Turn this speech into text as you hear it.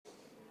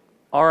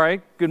All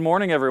right, good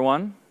morning,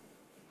 everyone.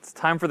 It's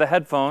time for the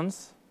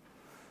headphones.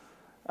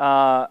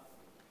 I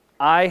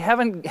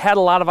haven't had a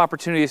lot of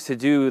opportunities to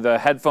do the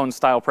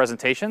headphone-style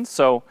presentations,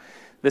 so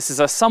this is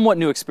a somewhat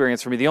new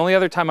experience for me. The only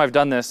other time I've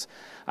done this,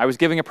 I was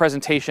giving a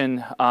presentation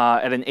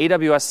at an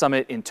AWS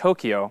summit in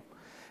Tokyo,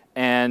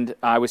 and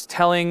I was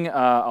telling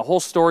a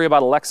whole story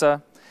about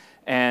Alexa,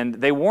 and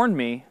they warned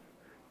me,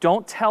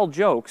 don't tell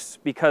jokes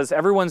because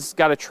everyone's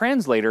got a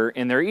translator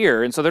in their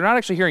ear, and so they're not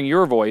actually hearing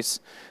your voice,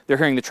 they're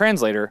hearing the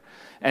translator.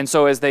 And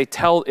so as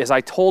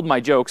I told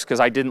my jokes, because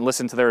I didn't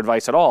listen to their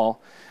advice at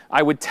all,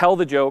 I would tell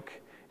the joke,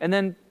 and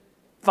then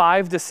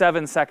 5 to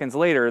 7 seconds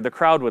later, the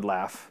crowd would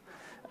laugh.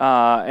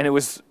 And it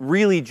was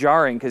really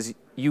jarring because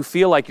you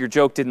feel like your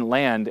joke didn't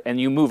land, and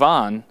you move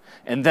on,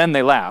 and then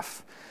they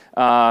laugh.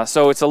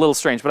 So it's a little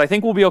strange, but I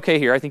think we'll be okay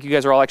here. I think you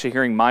guys are all actually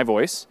hearing my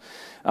voice.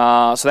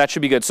 So that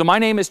should be good. So my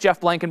name is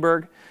Jeff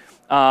Blankenberg.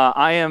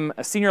 I am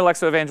a senior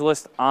Alexa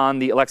evangelist on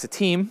the Alexa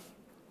team,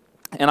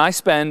 and I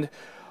spend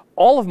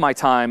all of my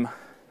time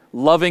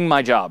loving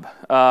my job.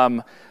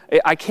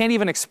 I can't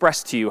even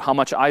express to you how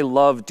much I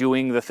love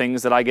doing the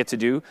things that I get to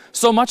do,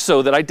 so much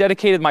so that I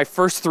dedicated my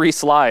first 3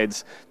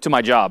 slides to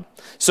my job.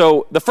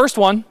 So the first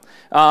one,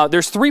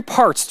 there's 3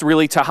 parts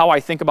really to how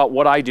I think about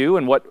what I do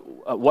and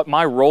what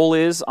my role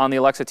is on the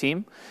Alexa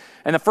team.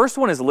 And the first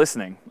one is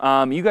listening.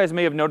 You guys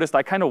may have noticed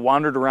I kind of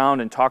wandered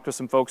around and talked to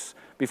some folks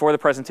before the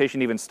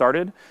presentation even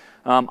started.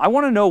 I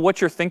want to know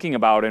what you're thinking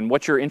about and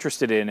what you're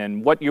interested in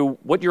and what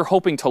you're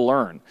hoping to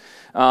learn.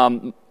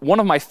 One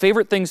of my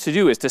favorite things to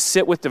do is to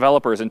sit with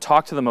developers and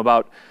talk to them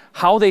about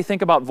how they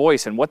think about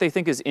voice and what they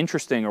think is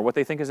interesting or what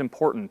they think is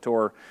important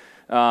or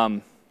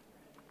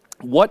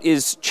what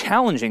is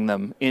challenging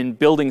them in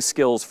building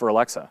skills for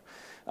Alexa.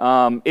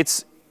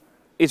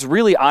 It's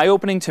really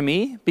eye-opening to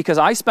me because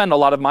I spend a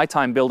lot of my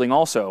time building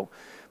also.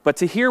 But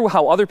to hear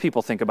how other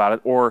people think about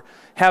it, or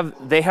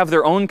they have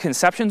their own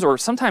conceptions, or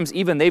sometimes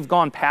even they've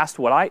gone past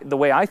the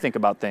way I think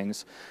about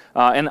things,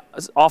 and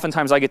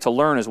oftentimes I get to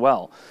learn as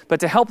well.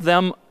 But to help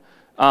them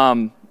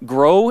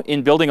grow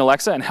in building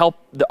Alexa and help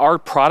our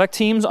product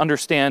teams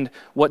understand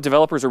what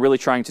developers are really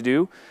trying to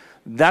do,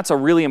 that's a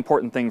really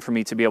important thing for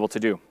me to be able to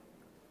do.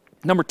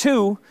 Number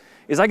 2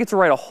 is I get to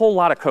write a whole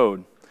lot of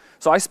code.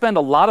 So I spend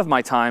a lot of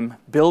my time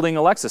building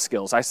Alexa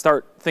skills. I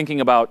start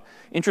thinking about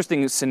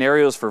interesting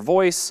scenarios for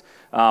voice.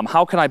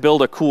 How can I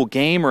build a cool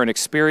game or an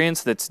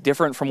experience that's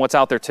different from what's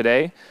out there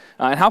today?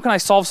 And how can I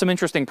solve some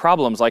interesting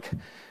problems like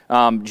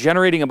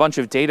generating a bunch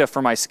of data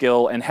for my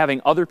skill and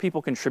having other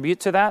people contribute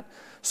to that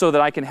so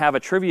that I can have a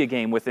trivia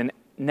game with a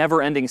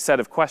never-ending set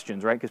of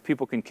questions, right? Because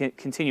people can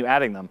continue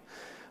adding them.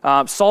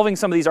 Solving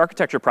some of these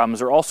architecture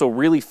problems are also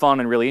really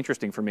fun and really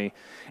interesting for me.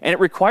 And it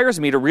requires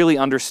me to really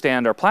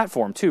understand our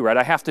platform too, right?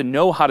 I have to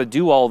know how to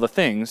do all the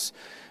things.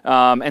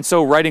 And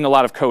so writing a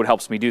lot of code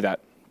helps me do that.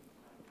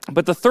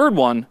 But the third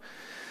one's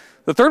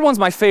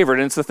my favorite,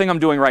 and it's the thing I'm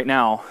doing right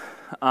now,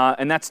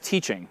 and that's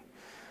teaching.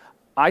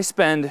 I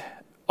spend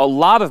a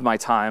lot of my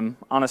time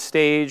on a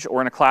stage or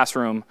in a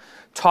classroom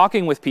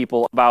talking with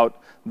people about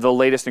the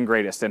latest and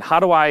greatest, and how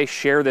do I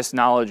share this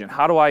knowledge, and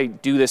how do I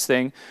do this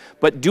thing.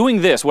 But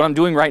doing this, what I'm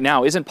doing right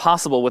now, isn't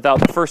possible without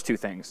the first 2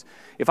 things.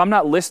 If I'm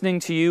not listening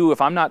to you, if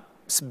I'm not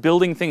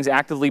building things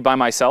actively by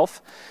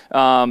myself,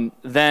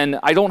 then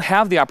I don't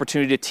have the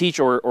opportunity to teach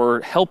or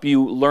help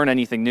you learn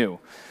anything new.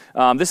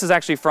 This is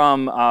actually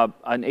from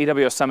an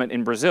AWS summit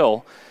in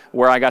Brazil,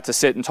 where I got to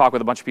sit and talk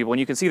with a bunch of people. And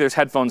you can see there's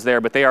headphones there,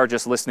 but they are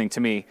just listening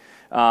to me.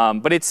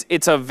 But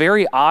it's a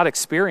very odd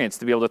experience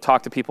to be able to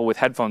talk to people with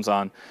headphones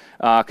on,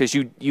 because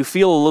you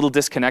feel a little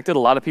disconnected. A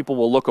lot of people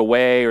will look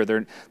away, or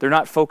they're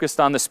not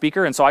focused on the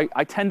speaker. And so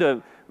I tend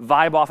to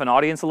vibe off an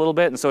audience a little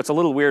bit. And so it's a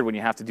little weird when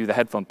you have to do the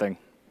headphone thing.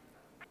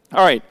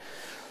 All right,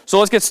 so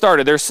let's get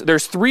started.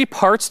 There's 3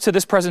 parts to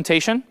this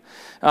presentation.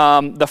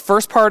 The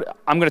first part,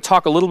 I'm going to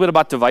talk a little bit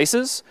about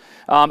devices,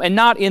 and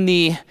not in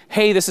the,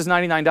 hey, this is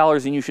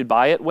 $99 and you should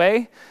buy it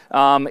way.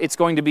 It's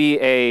going to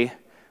be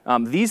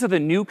these are the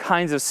new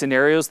kinds of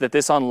scenarios that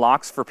this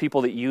unlocks for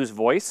people that use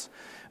voice.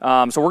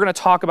 So we're going to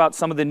talk about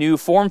some of the new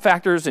form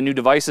factors and new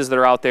devices that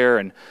are out there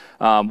and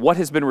what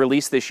has been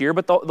released this year.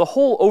 But the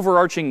whole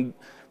overarching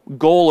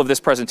goal of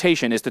this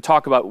presentation is to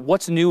talk about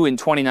what's new in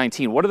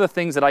 2019. What are the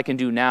things that I can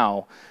do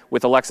now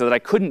with Alexa that I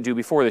couldn't do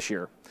before this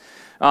year?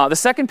 The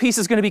second piece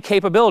is going to be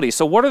capability.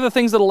 So what are the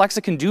things that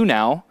Alexa can do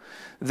now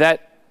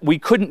that we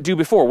couldn't do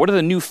before? What are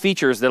the new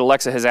features that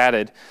Alexa has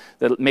added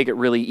that make it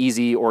really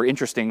easy or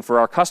interesting for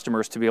our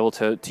customers to be able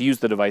to use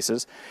the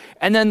devices?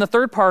 And then the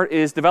third part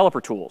is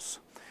developer tools.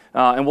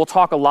 And we'll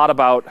talk a lot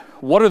about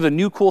what are the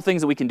new cool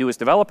things that we can do as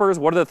developers,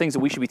 what are the things that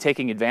we should be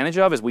taking advantage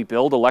of as we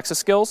build Alexa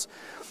skills.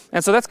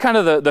 And so that's kind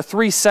of the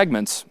 3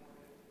 segments.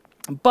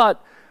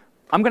 But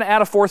I'm going to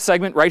add a 4th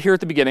segment right here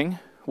at the beginning,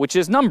 which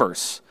is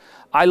numbers.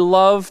 I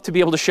love to be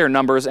able to share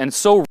numbers, and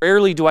so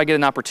rarely do I get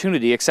an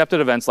opportunity except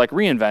at events like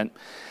reInvent.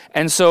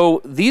 And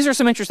so these are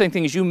some interesting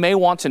things you may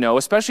want to know,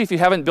 especially if you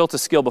haven't built a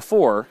skill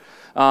before.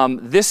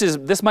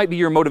 This might be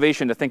your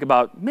motivation to think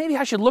about, maybe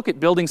I should look at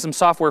building some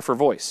software for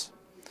voice.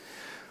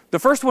 The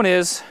first one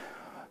is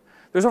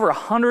There's over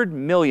 100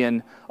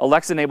 million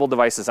Alexa-enabled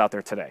devices out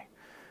there today.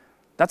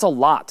 That's a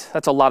lot.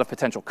 That's a lot of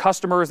potential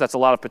customers. That's a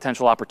lot of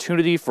potential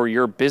opportunity for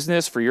your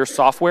business, for your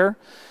software.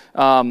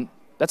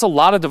 That's a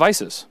lot of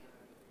devices.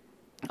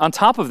 On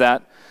top of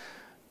that,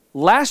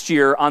 last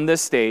year on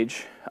this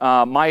stage,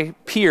 my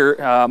peer,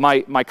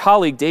 my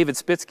colleague David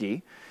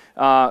Spitsky,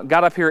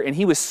 got up here and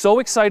he was so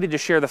excited to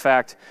share the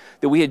fact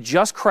that we had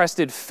just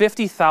crested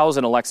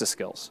 50,000 Alexa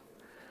skills.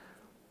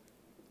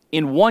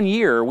 In 1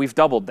 year, we've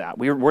doubled that.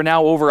 We're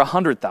now over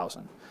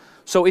 100,000.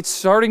 So it's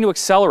starting to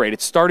accelerate.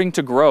 It's starting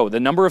to grow. The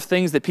number of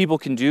things that people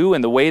can do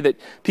and the way that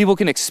people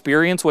can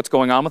experience what's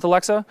going on with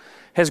Alexa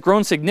has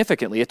grown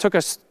significantly. It took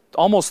us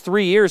almost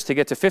 3 years to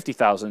get to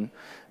 50,000,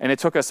 and it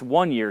took us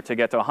 1 year to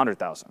get to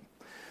 100,000.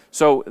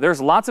 So there's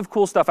lots of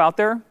cool stuff out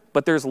there,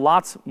 but there's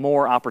lots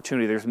more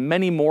opportunity. There's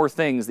many more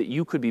things that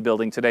you could be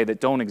building today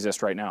that don't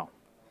exist right now.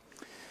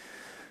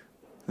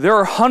 There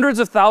are hundreds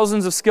of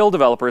thousands of skill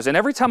developers, and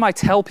every time I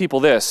tell people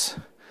this,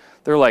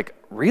 they're like,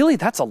 really?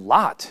 That's a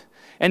lot.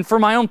 And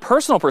from my own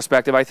personal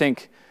perspective, I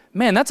think,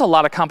 man, that's a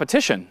lot of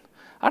competition.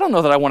 I don't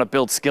know that I want to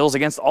build skills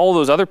against all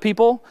those other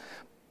people.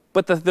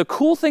 But the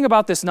cool thing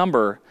about this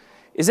number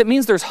is it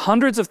means there's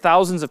hundreds of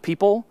thousands of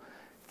people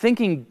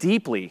thinking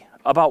deeply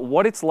about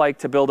what it's like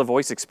to build a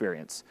voice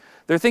experience.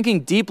 They're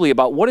thinking deeply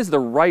about what is the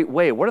right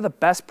way, what are the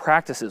best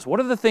practices, what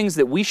are the things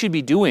that we should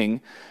be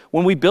doing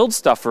when we build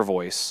stuff for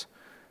voice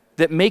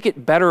that make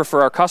it better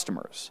for our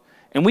customers.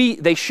 And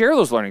they share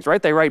those learnings,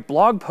 right? They write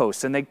blog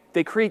posts and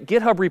they create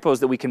GitHub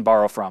repos that we can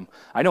borrow from.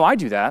 I know I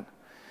do that.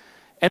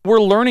 And we're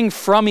learning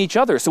from each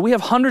other. So we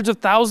have hundreds of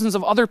thousands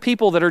of other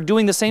people that are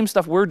doing the same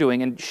stuff we're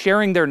doing and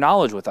sharing their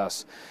knowledge with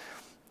us.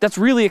 That's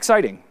really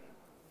exciting.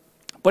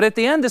 But at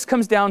the end, this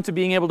comes down to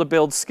being able to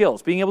build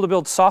skills, being able to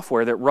build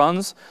software that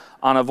runs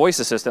on a voice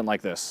assistant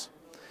like this.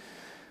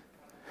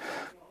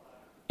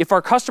 If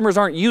our customers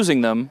aren't using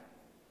them,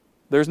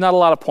 there's not a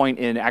lot of point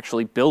in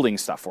actually building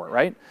stuff for it,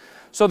 right?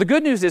 So the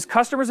good news is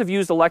customers have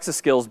used Alexa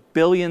skills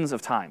billions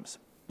of times.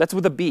 That's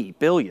with a B,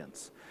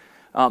 billions.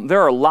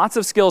 There are lots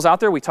of skills out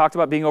there. We talked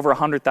about being over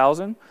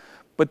 100,000,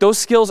 but those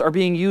skills are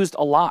being used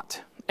a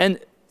lot. And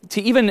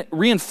to even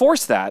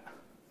reinforce that,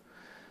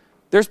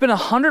 there's been a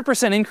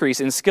 100% increase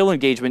in skill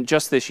engagement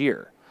just this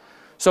year.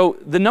 So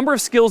the number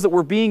of skills that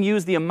were being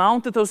used, the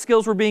amount that those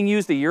skills were being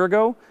used a year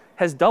ago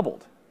has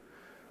doubled.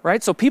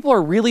 Right? So people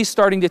are really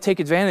starting to take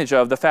advantage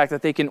of the fact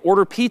that they can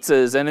order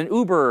pizzas and an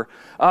Uber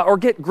or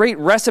get great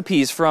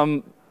recipes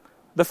from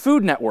the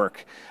Food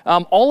Network.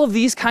 All of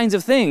these kinds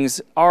of things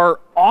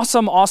are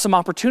awesome, awesome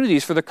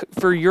opportunities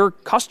for your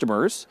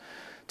customers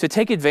to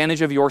take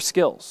advantage of your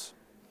skills.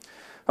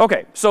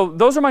 Okay, so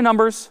those are my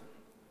numbers.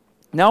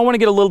 Now I want to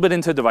get a little bit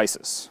into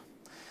devices.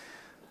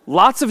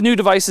 Lots of new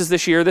devices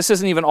this year. This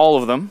isn't even all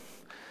of them.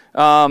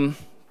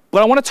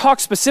 But I want to talk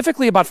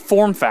specifically about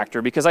form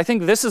factor because I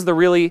think this is the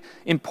really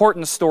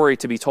important story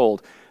to be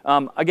told.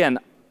 Again,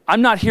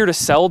 I'm not here to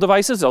sell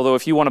devices, although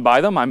if you want to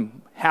buy them,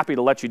 I'm happy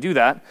to let you do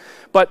that.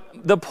 But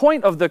the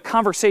point of the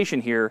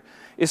conversation here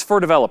is for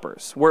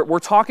developers. We're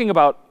talking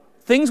about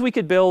things we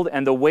could build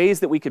and the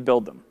ways that we could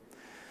build them.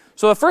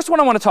 So the first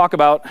one I want to talk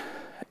about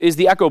is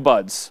the Echo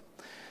Buds.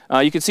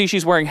 You can see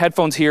she's wearing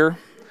headphones here.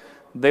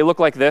 They look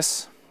like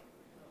this.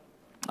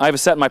 I have a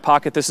set in my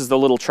pocket. This is the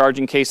little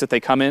charging case that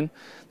they come in.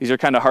 These are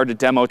kind of hard to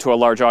demo to a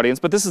large audience,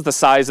 but this is the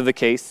size of the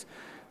case.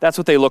 That's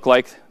what they look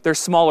like. They're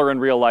smaller in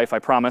real life, I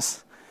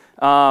promise.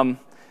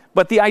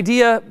 But the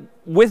idea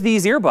with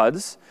these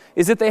earbuds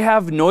is that they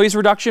have noise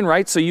reduction,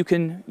 right? So you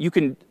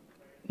can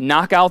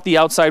knock out the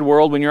outside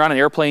world. When you're on an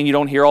airplane, you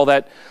don't hear all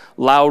that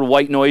loud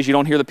white noise. You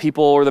don't hear the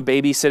people or the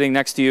baby sitting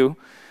next to you.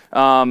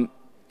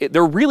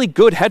 They're really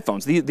good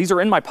headphones. These are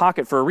in my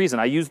pocket for a reason.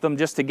 I use them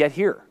just to get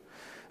here.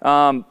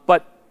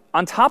 But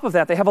on top of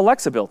that, they have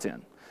Alexa built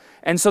in.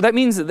 And so that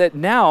means that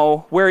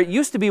now, where it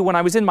used to be when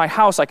I was in my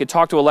house, I could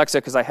talk to Alexa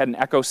because I had an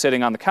Echo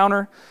sitting on the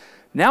counter.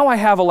 Now I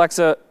have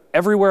Alexa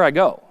everywhere I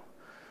go,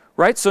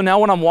 right? So now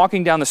when I'm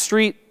walking down the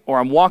street or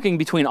I'm walking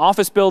between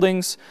office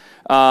buildings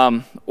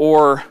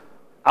or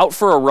out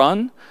for a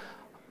run,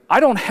 I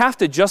don't have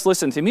to just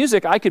listen to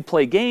music. I could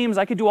play games.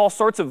 I could do all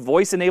sorts of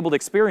voice-enabled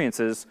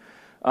experiences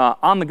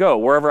on the go,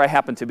 wherever I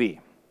happen to be.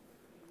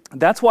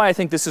 That's why I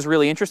think this is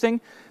really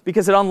interesting,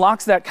 because it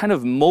unlocks that kind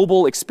of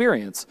mobile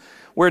experience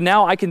where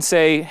now I can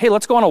say, hey,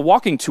 let's go on a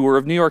walking tour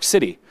of New York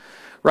City,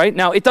 right?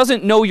 Now, it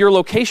doesn't know your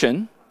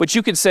location, but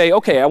you could say,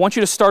 okay, I want you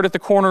to start at the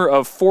corner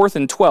of 4th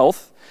and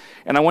 12th,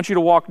 and I want you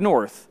to walk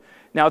north.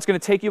 Now, it's going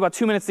to take you about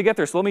 2 minutes to get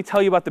there, so let me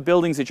tell you about the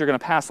buildings that you're going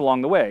to pass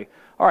along the way.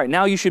 All right,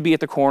 now you should be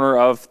at the corner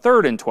of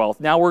 3rd and 12th.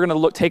 Now we're going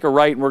to take a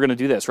right, and we're going to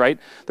do this, right?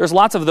 There's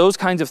lots of those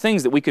kinds of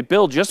things that we could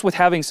build just with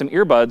having some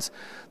earbuds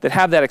that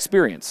have that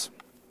experience.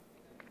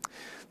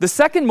 The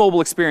second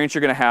mobile experience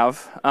you're going to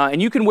have, and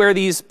you can wear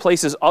these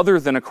places other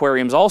than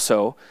aquariums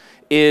also,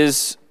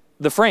 is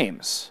the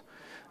frames.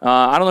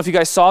 I don't know if you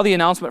guys saw the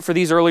announcement for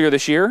these earlier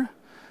this year,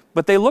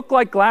 but they look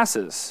like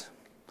glasses.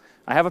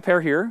 I have a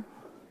pair here.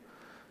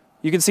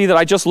 You can see that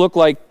I just look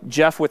like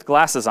Jeff with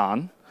glasses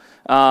on.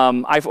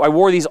 I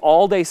wore these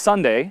all day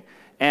Sunday,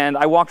 and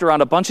I walked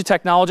around a bunch of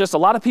technologists, a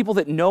lot of people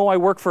that know I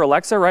work for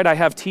Alexa, right? I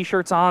have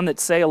t-shirts on that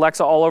say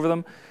Alexa all over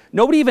them.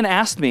 Nobody even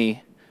asked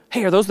me,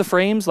 hey, are those the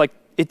frames? Like,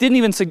 it didn't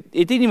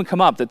even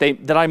come up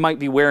that I might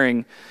be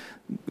wearing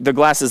the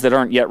glasses that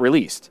aren't yet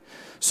released.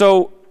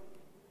 So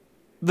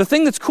the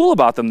thing that's cool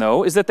about them,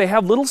 though, is that they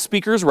have little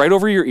speakers right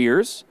over your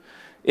ears.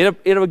 It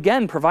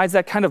again provides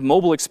that kind of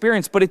mobile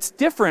experience, but it's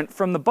different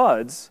from the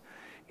Buds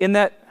in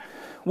that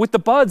with the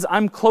Buds,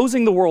 I'm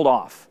closing the world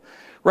off,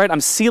 right?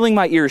 I'm sealing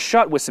my ears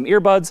shut with some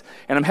earbuds,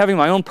 and I'm having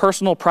my own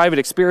personal private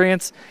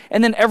experience.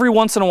 And then every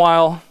once in a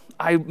while,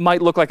 I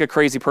might look like a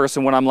crazy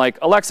person when I'm like,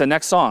 Alexa,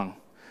 next song,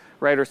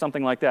 right? Or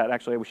something like that.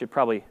 Actually, we should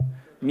probably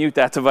mute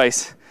that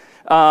device.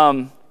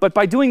 But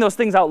by doing those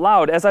things out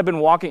loud, as I've been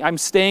walking, I'm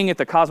staying at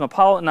the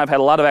Cosmopolitan. I've had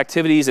a lot of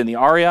activities in the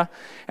Aria,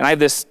 and I have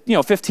this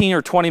 15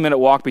 or 20-minute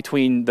walk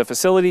between the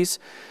facilities.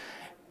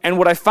 And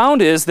what I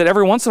found is that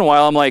every once in a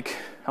while,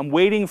 I'm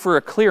waiting for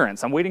a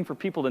clearance. I'm waiting for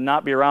people to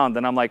not be around.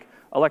 Then I'm like,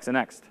 Alexa,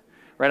 next,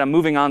 right? I'm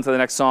moving on to the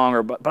next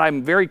song. But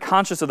I'm very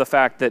conscious of the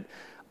fact that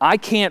they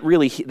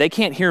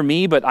can't hear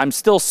me, but I'm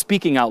still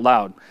speaking out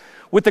loud.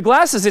 With the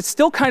glasses, it's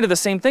still kind of the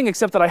same thing,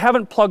 except that I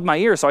haven't plugged my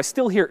ear, so I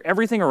still hear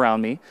everything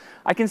around me.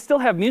 I can still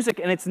have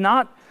music, and it's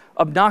not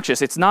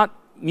obnoxious. It's not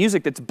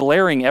music that's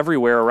blaring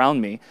everywhere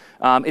around me.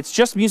 It's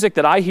just music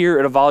that I hear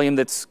at a volume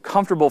that's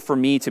comfortable for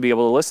me to be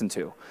able to listen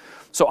to.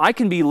 So I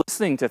can be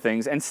listening to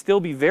things and still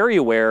be very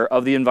aware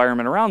of the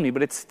environment around me,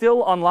 but it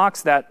still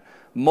unlocks that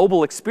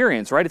mobile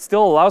experience, right? It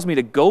still allows me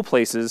to go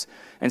places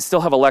and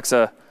still have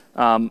Alexa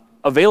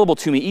available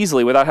to me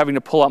easily without having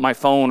to pull out my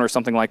phone or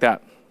something like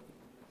that.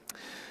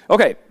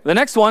 Okay, the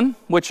next one,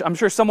 which I'm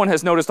sure someone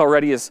has noticed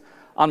already is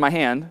on my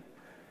hand,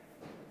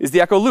 is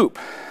the Echo Loop.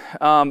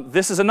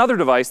 This is another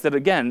device that,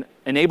 again,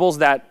 enables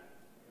that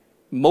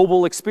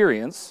mobile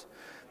experience.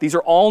 These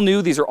are all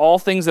new. These are all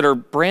things that are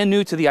brand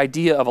new to the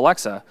idea of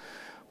Alexa.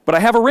 But I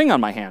have a ring on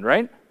my hand,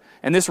 right?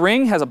 And this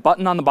ring has a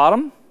button on the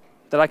bottom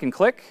that I can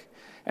click.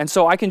 And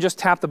so I can just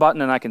tap the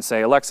button and I can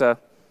say, Alexa,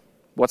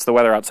 what's the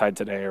weather outside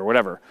today, or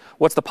whatever?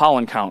 What's the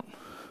pollen count?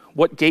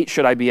 What gate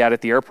should I be at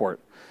the airport?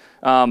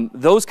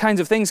 Those kinds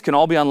of things can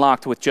all be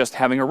unlocked with just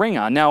having a ring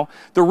on. Now,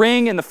 the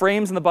ring and the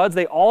frames and the Buds,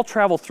 they all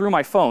travel through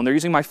my phone. They're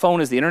using my phone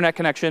as the internet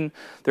connection.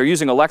 They're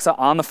using Alexa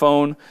on the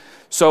phone.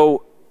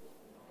 So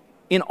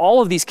in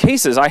all of these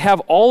cases, I have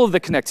all of the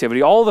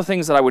connectivity, all of the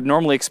things that I would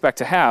normally expect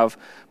to have,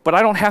 but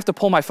I don't have to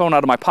pull my phone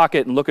out of my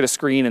pocket and look at a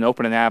screen and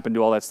open an app and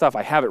do all that stuff.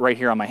 I have it right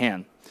here on my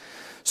hand.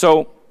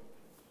 So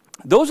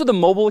those are the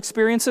mobile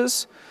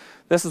experiences.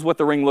 This is what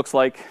the ring looks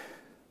like.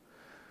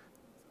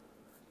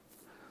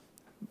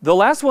 The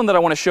last one that I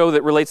want to show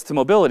that relates to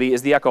mobility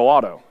is the Echo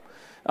Auto.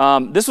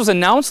 This was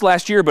announced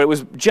last year, but it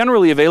was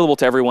generally available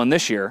to everyone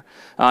this year.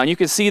 You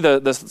can see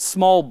the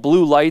small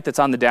blue light that's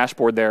on the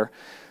dashboard there.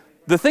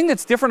 The thing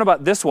that's different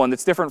about this one,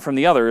 that's different from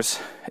the others,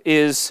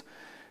 is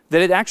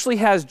that it actually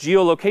has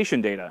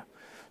geolocation data.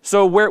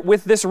 So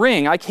with this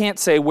ring, I can't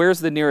say, where's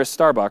the nearest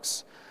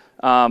Starbucks?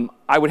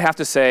 I would have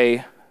to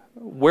say,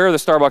 where are the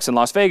Starbucks in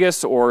Las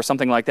Vegas, or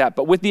something like that.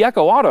 But with the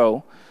Echo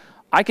Auto,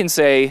 I can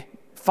say,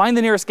 find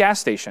the nearest gas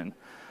station.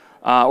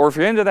 Or if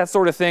you're into that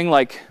sort of thing,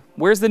 like,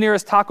 where's the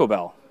nearest Taco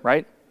Bell,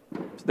 right?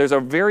 There's a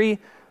very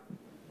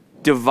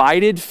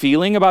divided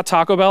feeling about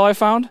Taco Bell, I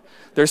found.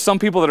 There's some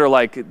people that are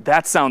like,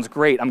 that sounds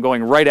great, I'm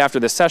going right after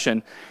this session.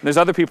 And there's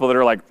other people that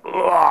are like,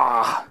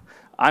 ugh,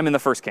 I'm in the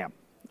first camp.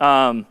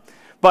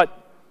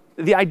 But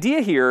the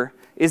idea here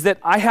is that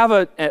I have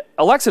an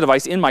Alexa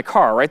device in my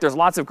car, right? There's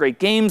lots of great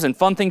games and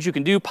fun things you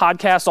can do,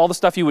 podcasts, all the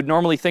stuff you would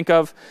normally think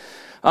of.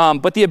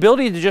 But the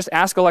ability to just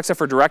ask Alexa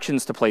for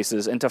directions to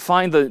places and to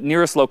find the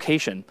nearest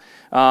location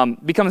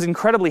becomes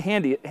incredibly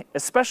handy,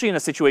 especially in a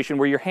situation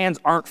where your hands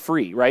aren't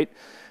free, right?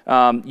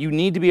 You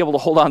need to be able to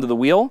hold onto the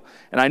wheel.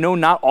 And I know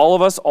not all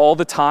of us all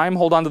the time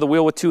hold onto the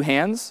wheel with two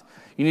hands.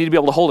 You need to be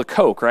able to hold a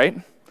Coke, right?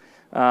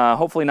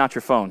 Hopefully not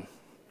your phone.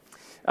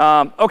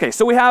 Okay,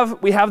 so we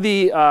have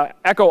the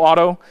Echo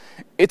Auto.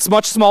 It's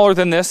much smaller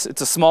than this.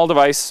 It's a small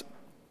device.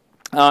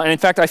 And in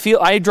fact,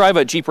 I drive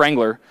a Jeep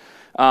Wrangler.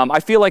 I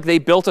feel like they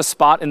built a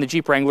spot in the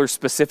Jeep Wrangler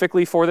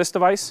specifically for this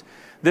device.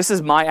 This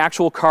is my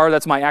actual car.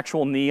 That's my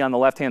actual knee on the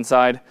left-hand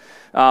side.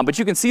 But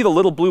you can see the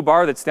little blue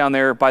bar that's down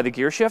there by the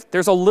gear shift.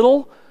 There's a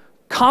little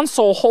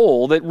console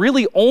hole that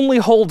really only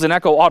holds an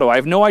Echo Auto. I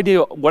have no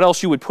idea what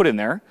else you would put in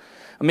there.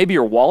 Maybe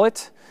your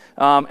wallet.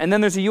 And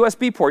then there's a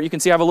USB port. You can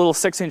see I have a little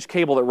 6-inch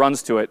cable that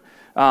runs to it.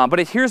 But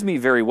it hears me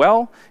very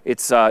well.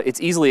 It's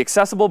easily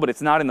accessible, but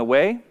it's not in the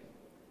way.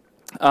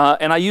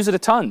 And I use it a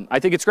ton. I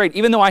think it's great.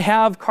 Even though I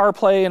have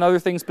CarPlay and other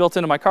things built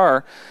into my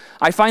car,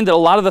 I find that a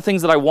lot of the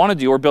things that I want to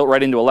do are built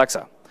right into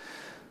Alexa.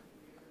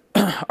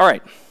 All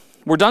right,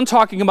 we're done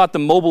talking about the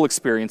mobile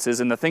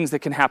experiences and the things that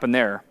can happen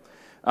there.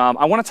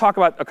 I want to talk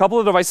about a couple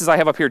of devices I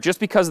have up here just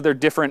because they're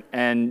different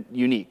and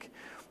unique.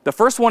 The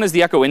first one is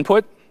the Echo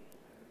Input.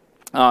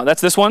 That's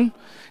this one.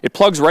 It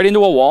plugs right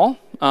into a wall.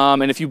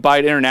 And if you buy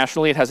it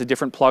internationally, it has a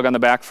different plug on the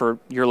back for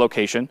your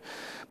location.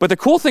 But the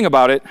cool thing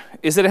about it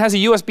is that it has a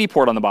USB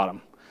port on the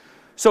bottom.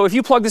 So if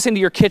you plug this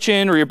into your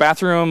kitchen or your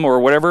bathroom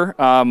or whatever,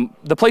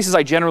 the places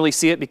I generally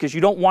see it, because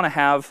you don't want to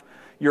have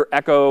your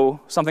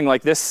Echo, something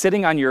like this,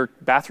 sitting on your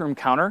bathroom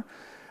counter.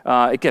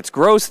 It gets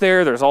gross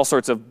there. There's all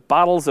sorts of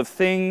bottles of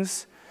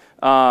things.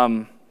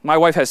 My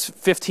wife has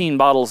 15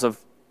 bottles of,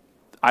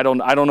 I don't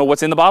know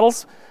what's in the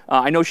bottles.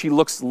 I know she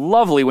looks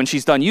lovely when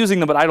she's done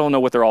using them, but I don't know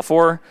what they're all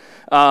for.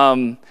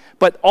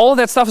 But all of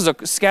that stuff is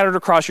scattered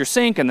across your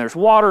sink, and there's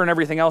water and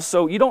everything else,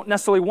 so you don't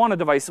necessarily want a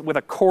device with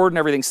a cord and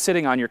everything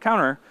sitting on your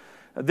counter.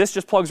 This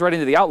just plugs right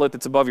into the outlet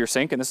that's above your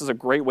sink, and this is a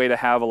great way to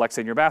have Alexa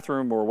in your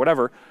bathroom or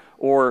whatever,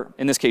 or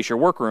in this case, your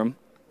workroom.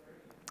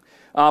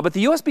 But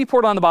the USB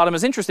port on the bottom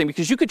is interesting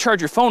because you could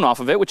charge your phone off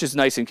of it, which is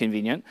nice and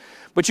convenient,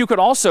 but you could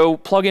also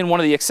plug in one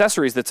of the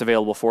accessories that's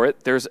available for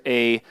it. There's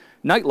a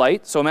night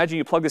light, so imagine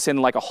you plug this in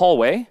like a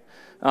hallway.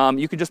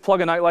 You could just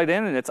plug a night light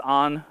in and it's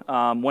on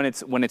when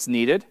it's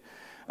needed.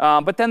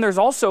 But then there's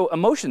also a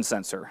motion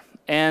sensor.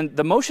 And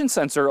the motion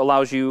sensor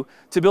allows you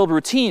to build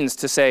routines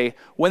to say,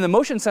 when the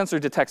motion sensor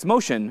detects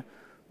motion,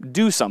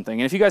 do something.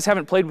 And if you guys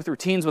haven't played with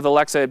routines with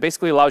Alexa, it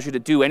basically allows you to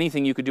do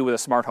anything you could do with a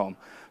smart home.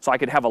 So I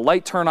could have a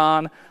light turn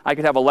on, I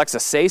could have Alexa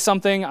say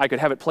something, I could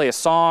have it play a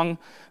song.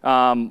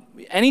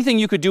 Anything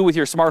you could do with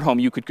your smart home,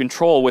 you could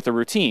control with a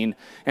routine.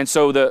 And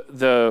so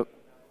the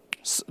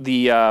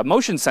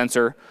motion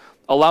sensor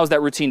allows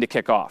that routine to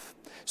kick off.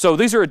 So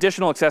these are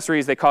additional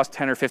accessories. They cost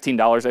 $10 or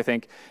 $15, I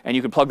think, and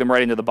you can plug them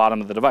right into the bottom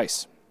of the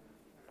device.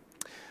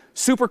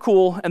 Super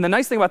cool, and the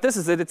nice thing about this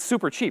is that it's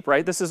super cheap,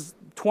 right? This is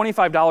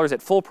 $25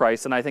 at full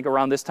price, and I think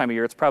around this time of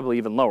year it's probably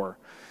even lower.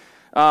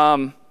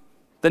 The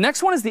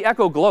next one is the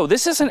Echo Glow.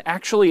 This isn't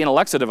actually an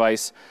Alexa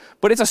device,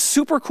 but it's a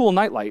super cool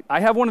nightlight.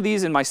 I have one of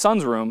these in my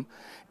son's room,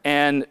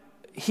 and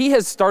he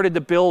has started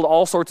to build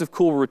all sorts of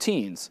cool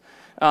routines.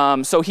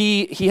 So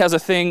he has a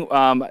thing,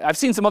 I've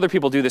seen some other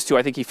people do this too,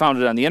 I think he found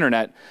it on the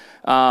internet,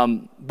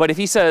 but if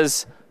he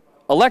says,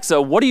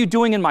 Alexa, what are you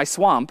doing in my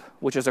swamp,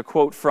 which is a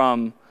quote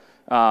from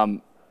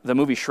the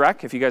movie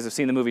Shrek, if you guys have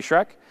seen the movie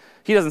Shrek.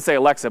 He doesn't say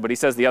Alexa, but he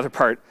says the other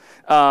part.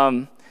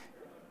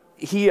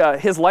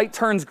 His light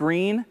turns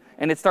green,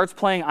 and it starts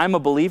playing I'm a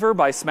Believer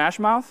by Smash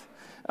Mouth,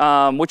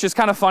 which is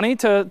kind of funny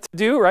to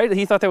do, right?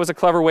 He thought that was a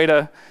clever way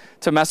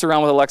to mess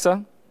around with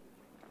Alexa.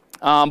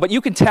 But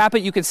you can tap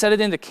it, you can set it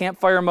into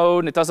campfire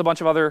mode, and it does a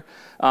bunch of other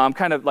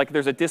kind of like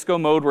there's a disco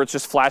mode where it's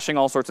just flashing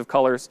all sorts of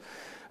colors.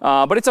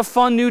 But it's a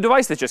fun new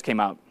device that just came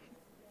out.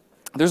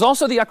 There's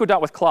also the Echo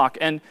Dot with clock,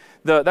 and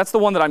that's the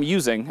one that I'm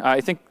using. I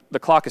think the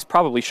clock is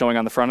probably showing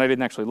on the front. I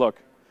didn't actually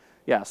look.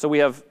 Yeah, so we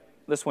have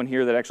this one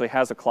here that actually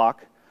has a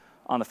clock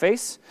on the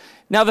face.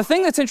 Now, the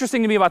thing that's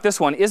interesting to me about this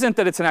one isn't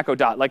that it's an Echo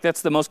Dot. Like,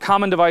 that's the most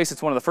common device.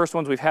 It's one of the first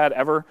ones we've had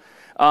ever.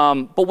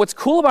 But what's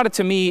cool about it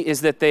to me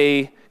is that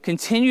they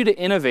continue to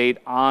innovate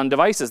on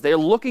devices. They're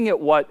looking at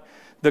what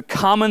the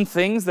common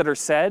things that are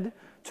said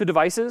to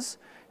devices.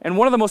 And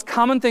one of the most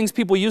common things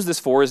people use this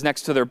for is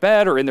next to their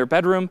bed or in their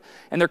bedroom.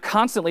 And they're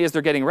constantly, as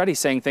they're getting ready,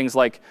 saying things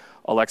like,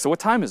 Alexa, what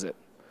time is it?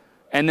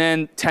 And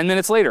then 10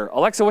 minutes later,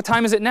 Alexa, what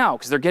time is it now?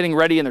 Because they're getting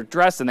ready and they're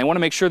dressed and they want to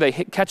make sure they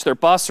catch their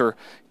bus or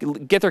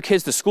get their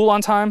kids to school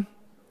on time.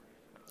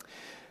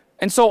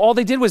 And so all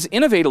they did was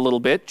innovate a little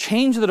bit,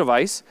 change the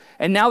device,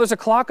 and now there's a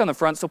clock on the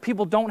front so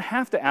people don't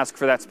have to ask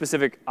for that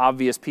specific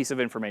obvious piece of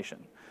information.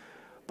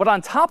 But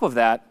on top of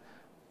that,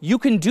 you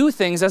can do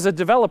things as a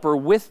developer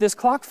with this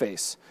clock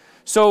face.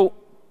 So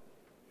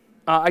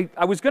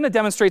I was going to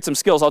demonstrate some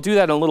skills. I'll do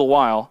that in a little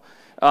while.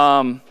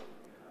 But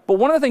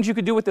one of the things you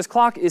could do with this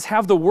clock is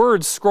have the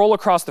words scroll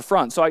across the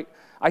front. So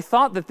I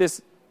thought that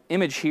this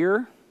image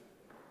here,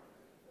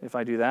 if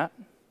I do that,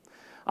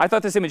 I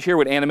thought this image here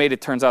would animate.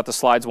 It turns out the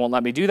slides won't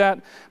let me do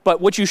that.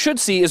 But what you should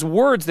see is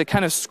words that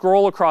kind of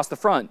scroll across the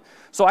front.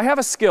 So I have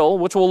a skill,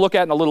 which we'll look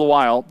at in a little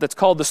while, that's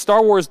called the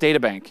Star Wars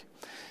Databank.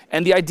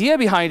 And the idea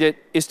behind it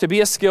is to be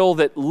a skill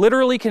that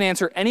literally can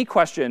answer any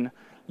question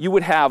you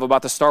would have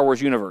about the Star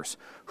Wars universe.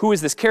 Who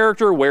is this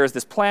character? Where is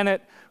this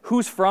planet?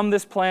 Who's from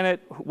this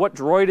planet? What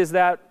droid is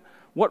that?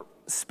 What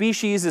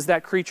species is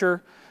that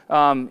creature?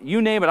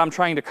 You name it, I'm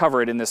trying to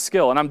cover it in this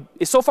skill. And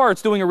so far,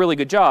 it's doing a really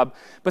good job.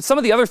 But some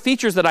of the other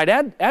features that I'd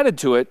added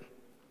to it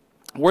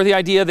were the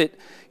idea that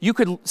you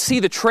could see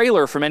the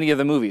trailer from any of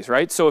the movies,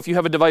 right? So if you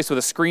have a device with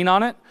a screen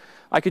on it,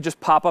 I could just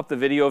pop up the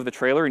video of the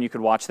trailer and you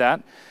could watch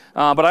that.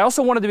 But I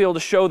also wanted to be able to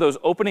show those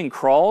opening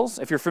crawls.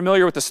 If you're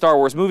familiar with the Star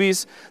Wars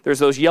movies, there's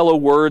those yellow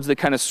words that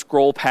kind of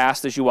scroll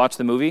past as you watch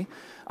the movie.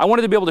 I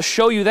wanted to be able to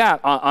show you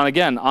that,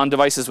 again, on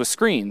devices with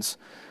screens.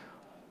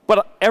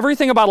 But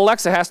everything about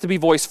Alexa has to be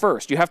voice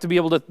first. You have to be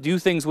able to do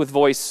things with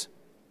voice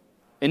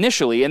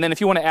initially, and then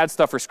if you want to add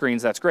stuff for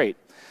screens, that's great.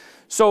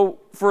 So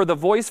for the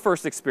voice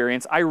first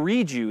experience, I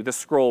read you the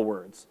scroll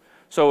words.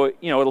 So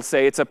it'll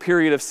say it's a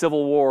period of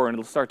civil war, and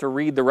it'll start to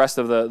read the rest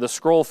of the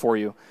scroll for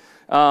you.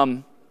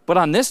 But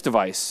on this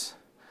device,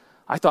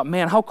 I thought,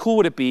 man, how cool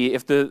would it be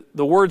if the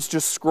words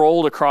just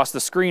scrolled across the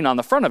screen on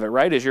the front of it,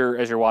 right, as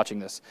you're watching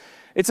this.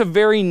 It's a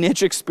very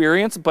niche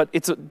experience, but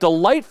it's a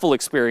delightful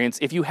experience.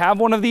 If you have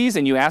one of these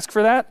and you ask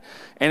for that,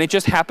 and it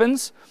just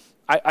happens,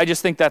 I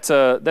just think that's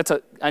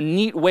a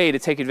neat way to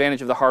take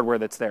advantage of the hardware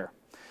that's there.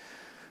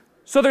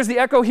 So there's the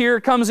Echo here.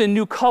 It comes in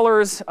new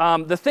colors.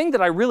 The thing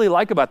that I really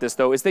like about this,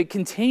 though, is they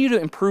continue to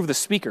improve the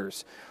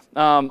speakers.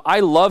 I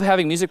love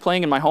having music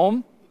playing in my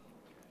home.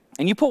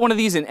 And you put one of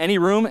these in any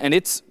room, and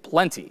it's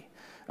plenty.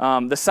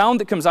 The sound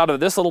that comes out of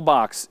this little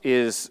box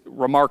is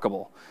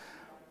remarkable.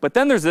 But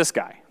then there's this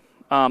guy.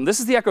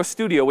 This is the Echo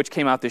Studio, which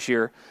came out this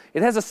year.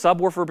 It has a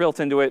subwoofer built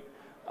into it.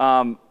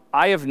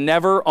 I have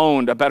never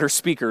owned a better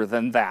speaker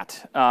than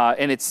that,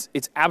 and it's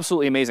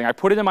absolutely amazing. I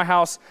put it in my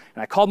house,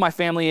 and I called my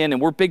family in, and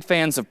we're big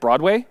fans of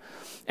Broadway.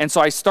 And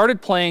so I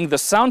started playing the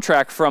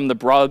soundtrack from the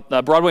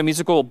Broadway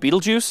musical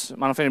Beetlejuice. I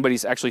don't know if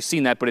anybody's actually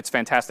seen that, but it's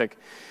fantastic.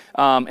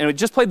 And it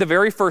just played the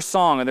very first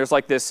song, and there's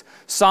like this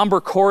somber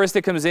chorus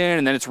that comes in,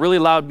 and then it's really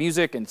loud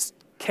music, and it's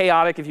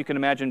chaotic, if you can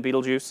imagine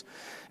Beetlejuice.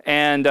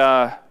 And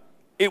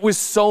it was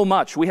so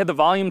much. We had the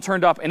volume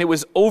turned up, and it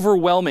was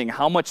overwhelming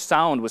how much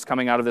sound was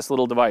coming out of this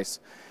little device.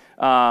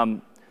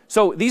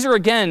 So these are,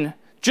 again,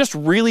 just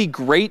really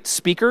great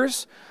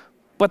speakers,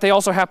 but they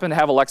also happen to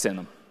have Alexa in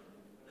them.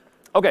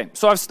 Okay,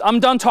 so I'm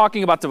done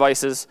talking about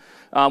devices.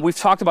 We've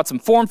talked about some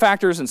form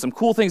factors and some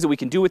cool things that we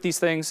can do with these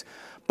things.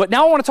 But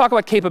now I want to talk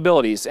about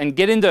capabilities and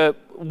get into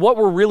what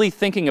we're really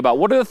thinking about.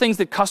 What are the things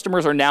that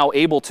customers are now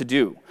able to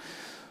do?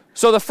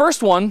 So the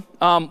first one,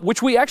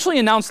 which we actually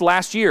announced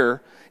last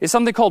year, is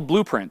something called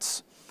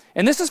Blueprints.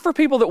 And this is for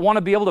people that want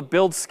to be able to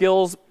build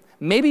skills.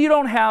 Maybe you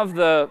don't have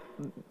the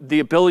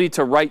ability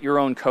to write your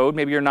own code.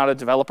 Maybe you're not a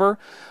developer.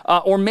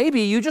 Or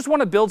maybe you just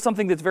want to build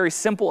something that's very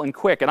simple and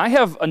quick. And I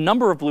have a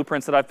number of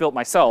blueprints that I've built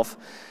myself.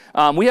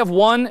 We have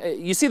one,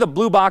 you see the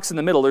blue box in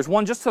the middle. There's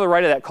one just to the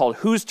right of that called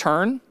Whose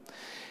Turn?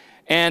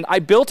 And I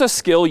built a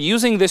skill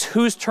using this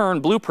Whose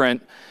Turn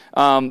blueprint,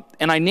 and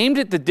I named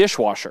it the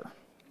dishwasher.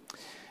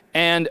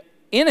 And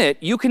in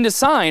it, you can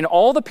assign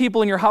all the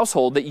people in your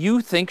household that you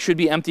think should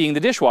be emptying the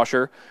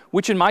dishwasher,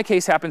 which in my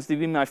case happens to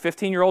be my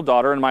 15-year-old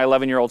daughter and my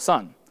 11-year-old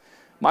son.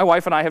 My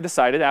wife and I have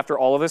decided after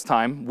all of this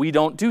time, we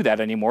don't do that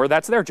anymore.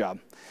 That's their job.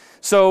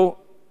 So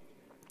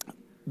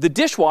the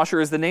dishwasher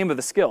is the name of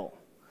the skill.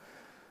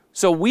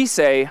 So we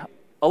say,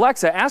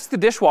 Alexa, ask the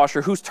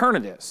dishwasher whose turn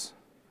it is.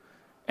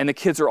 And the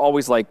kids are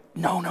always like,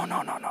 no, no,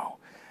 no, no,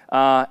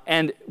 no.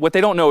 And what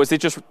they don't know is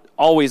it just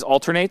always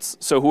alternates.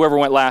 So whoever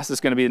went last is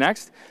going to be the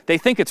next. They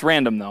think it's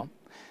random, though.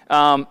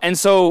 And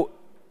so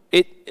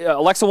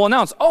Alexa will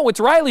announce, oh,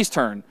 it's Riley's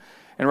turn.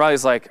 And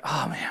Riley's like,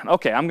 oh, man,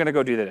 OK, I'm going to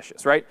go do the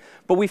dishes, right?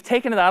 But we've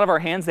taken it out of our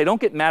hands. They don't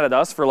get mad at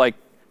us for like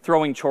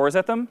throwing chores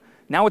at them.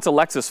 Now it's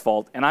Alexa's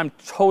fault, and I'm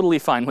totally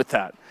fine with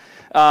that.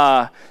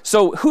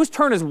 So Whose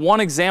Turn is one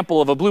example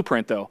of a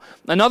blueprint, though.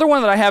 Another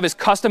one that I have is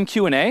Custom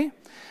Q&A.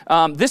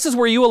 This is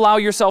where you allow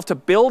yourself to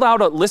build out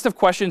a list of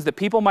questions that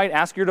people might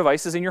ask your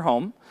devices in your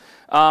home,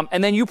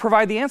 and then you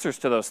provide the answers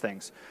to those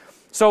things.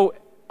 So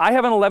I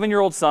have an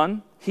 11-year-old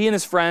son. He and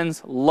his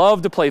friends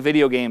love to play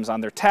video games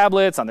on their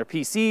tablets, on their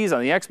PCs,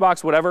 on the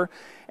Xbox, whatever.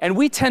 And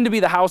we tend to be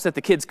the house that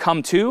the kids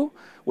come to,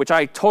 which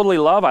I totally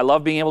love. I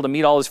love being able to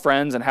meet all his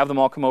friends and have them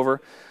all come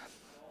over.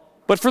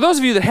 But for those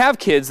of you that have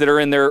kids that are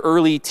in their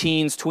early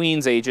teens,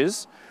 tweens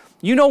ages,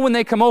 you know when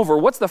they come over,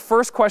 what's the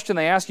first question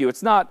they ask you?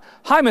 It's not,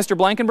 hi, Mr.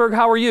 Blankenberg,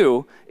 how are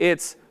you?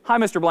 It's, hi,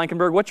 Mr.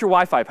 Blankenberg, what's your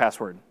Wi-Fi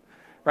password?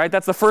 Right?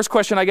 That's the first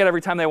question I get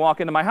every time they walk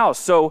into my house.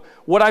 So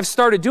what I've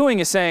started doing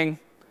is saying,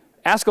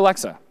 ask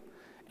Alexa.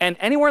 And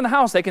anywhere in the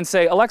house, they can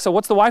say, Alexa,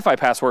 what's the Wi-Fi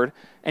password?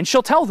 And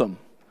she'll tell them.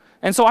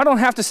 And so I don't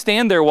have to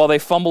stand there while they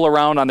fumble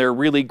around on their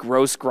really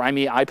gross,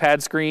 grimy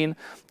iPad screen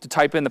to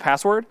type in the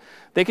password.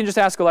 They can just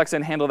ask Alexa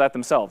and handle that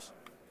themselves.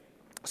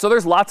 So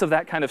there's lots of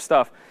that kind of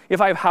stuff. If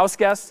I have house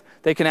guests,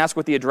 they can ask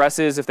what the address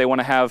is if they want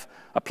to have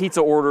a pizza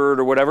ordered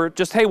or whatever.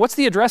 Just, hey, what's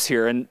the address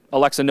here? And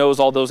Alexa knows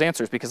all those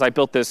answers because I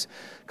built this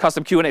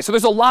custom Q&A. So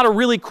there's a lot of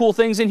really cool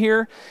things in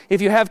here.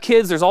 If you have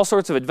kids, there's all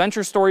sorts of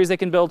adventure stories they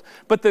can build.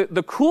 But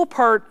the cool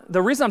part,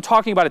 the reason I'm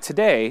talking about it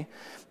today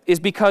is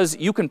because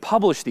you can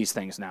publish these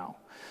things now.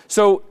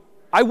 So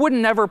I would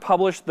never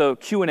publish the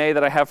Q&A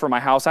that I have for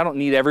my house. I don't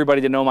need everybody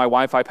to know my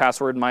Wi-Fi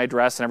password and my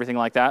address and everything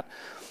like that.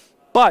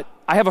 But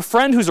I have a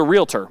friend who's a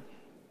realtor,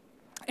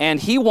 and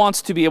he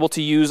wants to be able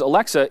to use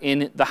Alexa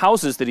in the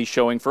houses that he's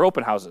showing for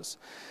open houses.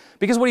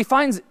 Because what he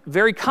finds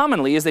very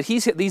commonly is that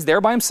he's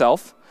there by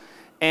himself,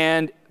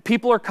 and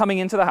people are coming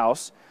into the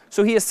house.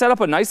 So he has set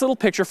up a nice little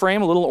picture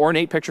frame, a little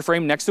ornate picture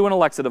frame next to an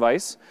Alexa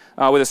device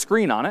with a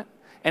screen on it,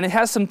 and it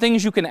has some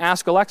things you can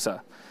ask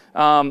Alexa.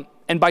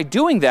 And by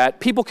doing that,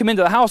 people come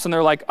into the house and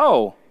they're like,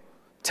 oh,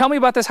 tell me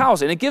about this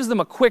house. And it gives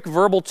them a quick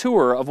verbal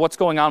tour of what's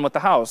going on with the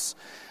house.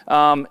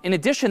 In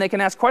addition, they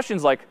can ask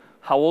questions like,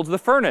 how old's the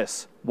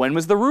furnace? When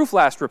was the roof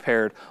last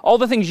repaired? All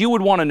the things you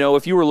would want to know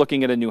if you were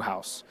looking at a new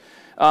house.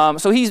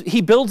 So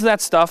he builds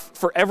that stuff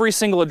for every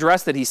single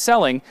address that he's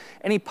selling,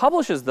 and he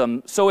publishes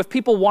them. So if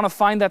people want to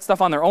find that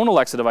stuff on their own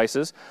Alexa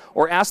devices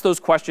or ask those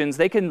questions,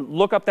 they can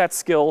look up that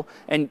skill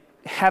and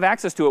have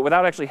access to it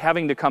without actually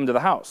having to come to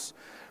the house.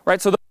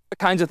 Right? So those are the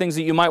kinds of things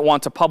that you might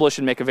want to publish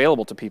and make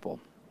available to people.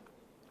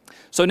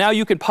 So now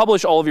you can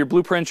publish all of your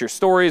blueprints, your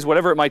stories,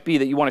 whatever it might be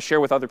that you want to share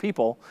with other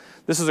people.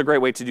 This is a great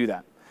way to do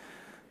that.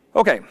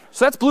 OK,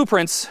 so that's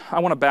blueprints. I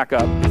want to back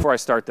up before I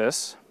start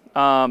this.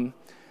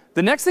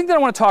 The next thing that I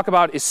want to talk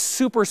about is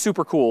super,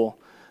 super cool,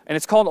 and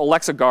it's called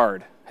Alexa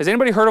Guard. Has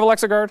anybody heard of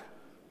Alexa Guard?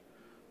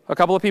 A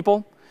couple of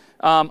people?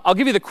 I'll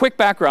give you the quick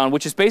background,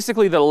 which is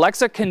basically that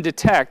Alexa can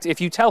detect,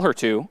 if you tell her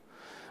to,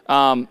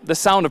 the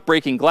sound of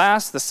breaking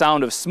glass, the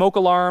sound of smoke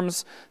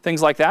alarms,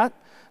 things like that,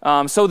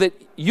 so that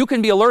you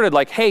can be alerted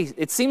like, hey,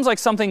 it seems like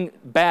something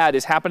bad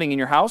is happening in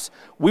your house.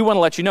 We want to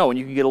let you know, and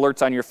you can get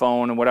alerts on your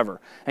phone and whatever.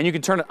 And you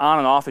can turn it on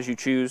and off as you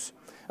choose.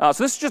 So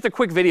this is just a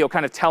quick video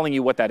kind of telling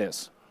you what that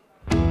is.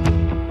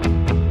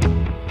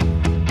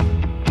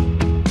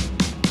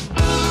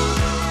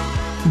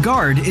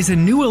 Guard is a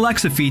new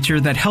Alexa feature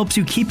that helps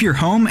you keep your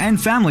home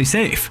and family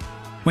safe.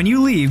 When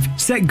you leave,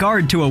 set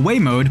Guard to away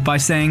mode by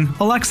saying,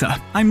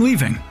 "Alexa, I'm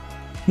leaving."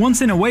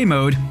 Once in away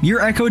mode,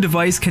 your Echo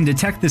device can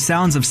detect the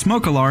sounds of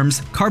smoke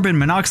alarms, carbon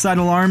monoxide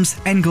alarms,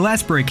 and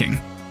glass breaking.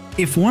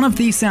 If one of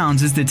these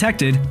sounds is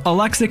detected,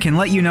 Alexa can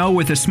let you know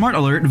with a smart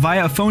alert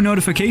via a phone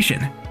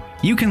notification.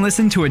 You can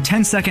listen to a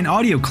 10-second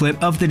audio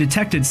clip of the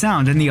detected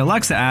sound in the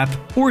Alexa app,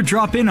 or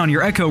drop in on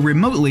your Echo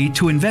remotely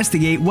to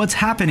investigate what's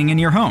happening in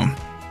your home.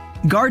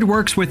 Guard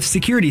works with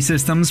security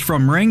systems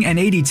from Ring and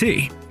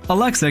ADT.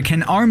 Alexa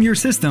can arm your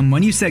system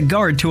when you set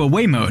Guard to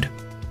away mode.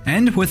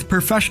 And with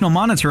professional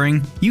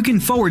monitoring, you can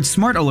forward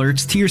smart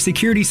alerts to your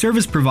security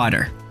service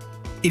provider.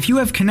 If you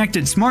have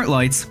connected smart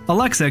lights,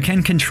 Alexa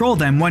can control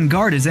them when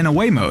Guard is in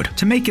away mode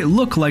to make it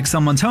look like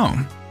someone's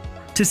home.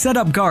 To set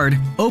up Guard,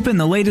 open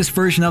the latest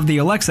version of the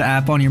Alexa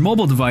app on your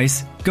mobile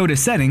device, go to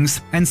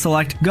Settings, and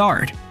select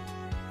Guard.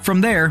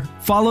 From there,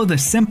 follow the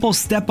simple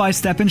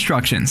step-by-step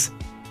instructions.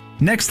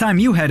 Next time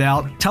you head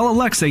out, tell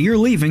Alexa you're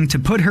leaving to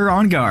put her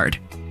on guard.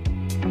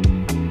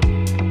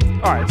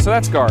 All right, so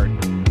that's Guard.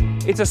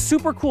 It's a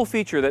super cool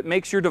feature that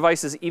makes your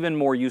devices even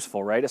more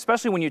useful, right?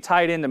 Especially when you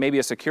tie it into maybe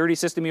a security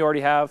system you already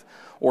have,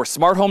 or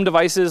smart home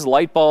devices,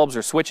 light bulbs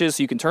or switches,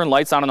 so you can turn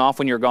lights on and off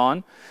when you're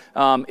gone.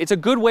 It's a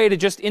good way to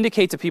just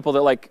indicate to people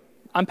that, like,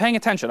 I'm paying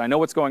attention, I know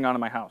what's going on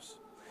in my house.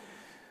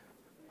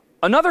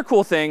 Another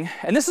cool thing,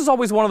 and this is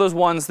always one of those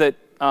ones that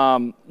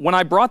when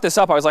I brought this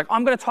up, I was like,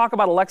 I'm going to talk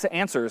about Alexa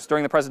Answers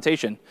during the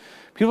presentation.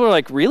 People are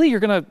like, really?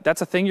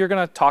 That's a thing you're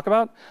going to talk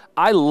about?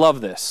 I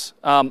love this.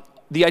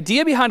 The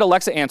idea behind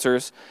Alexa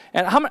Answers,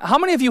 and how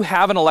many of you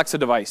have an Alexa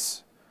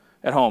device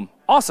at home?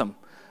 Awesome.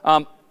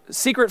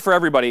 Secret for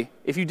everybody,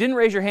 if you didn't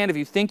raise your hand, if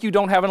you think you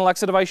don't have an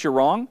Alexa device, you're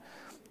wrong.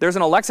 There's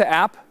an Alexa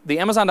app. The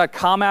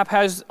Amazon.com app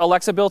has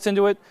Alexa built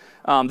into it.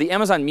 The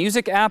Amazon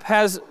Music app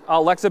has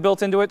Alexa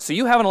built into it. So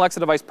you have an Alexa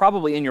device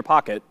probably in your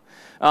pocket.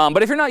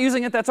 But if you're not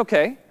using it, that's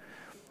OK.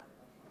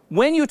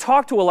 When you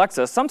talk to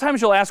Alexa,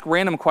 sometimes you'll ask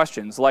random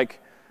questions, like,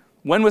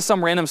 when was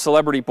some random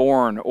celebrity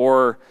born?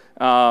 Or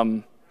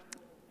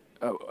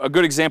a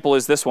good example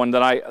is this one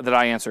that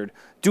I answered.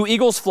 Do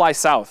eagles fly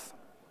south?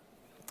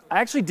 I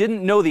actually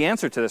didn't know the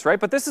answer to this, right?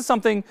 But this is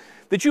something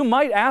that you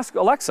might ask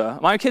Alexa.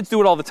 My kids do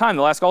it all the time.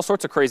 They'll ask all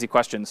sorts of crazy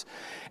questions.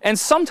 And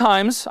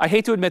sometimes, I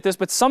hate to admit this,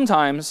 but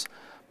sometimes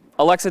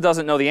Alexa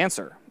doesn't know the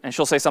answer. And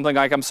she'll say something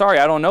like, I'm sorry,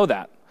 I don't know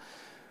that.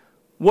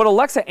 What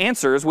Alexa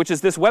Answers, which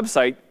is this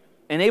website,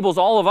 enables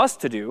all of us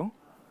to do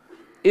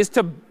is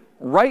to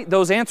write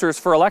those answers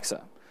for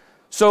Alexa.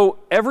 So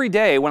every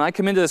day when I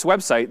come into this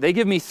website, they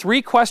give me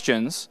 3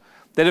 questions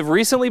that have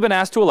recently been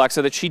asked to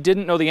Alexa that she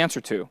didn't know the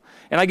answer to.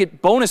 And I get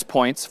bonus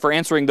points for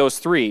answering those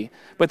 3.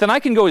 But then I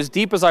can go as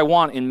deep as I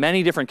want in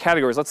many different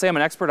categories. Let's say I'm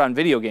an expert on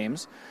video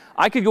games.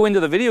 I could go into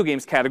the video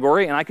games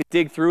category and I could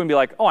dig through and be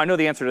like, oh, I know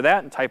the answer to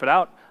that, and type it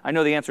out. I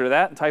know the answer to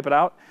that, and type it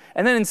out.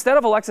 And then instead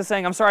of Alexa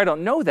saying, I'm sorry, I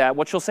don't know that,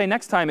 what she'll say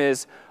next time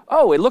is,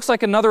 oh, it looks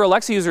like another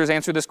Alexa user has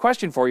answered this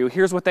question for you.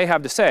 Here's what they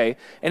have to say.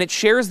 And it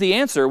shares the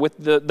answer with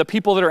the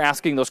people that are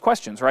asking those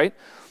questions, right?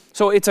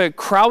 So it's a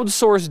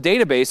crowdsourced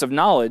database of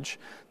knowledge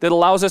that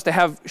allows us to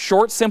have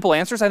short, simple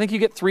answers. I think you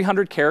get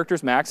 300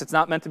 characters max. It's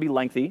not meant to be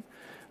lengthy.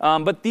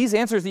 But these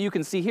answers that you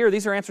can see here,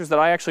 these are answers that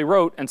I actually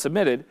wrote and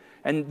submitted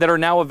and that are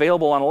now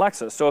available on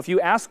Alexa. So if you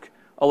ask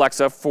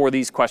Alexa for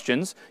these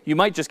questions, you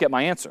might just get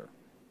my answer.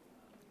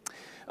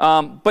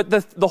 But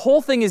the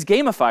whole thing is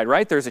gamified,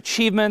 right? There's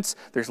achievements,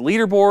 there's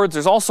leaderboards,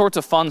 there's all sorts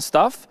of fun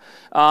stuff.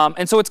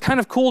 And so it's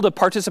kind of cool to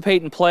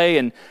participate and play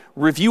and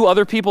review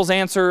other people's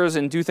answers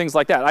and do things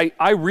like that.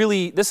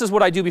 This is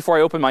what I do before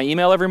I open my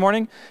email every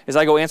morning, is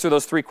I go answer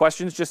those 3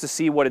 questions just to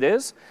see what it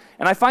is.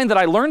 And I find that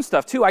I learn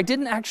stuff too. I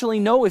didn't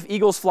actually know if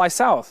eagles fly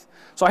south.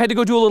 So I had to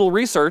go do a little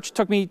research. It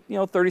took me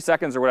 30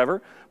 seconds or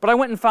whatever. But I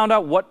went and found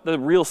out what the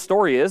real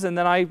story is, and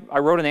then I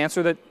wrote an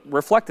answer that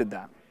reflected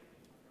that.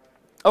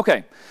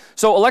 OK,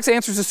 so Alexa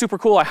Answers is super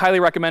cool. I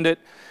highly recommend it.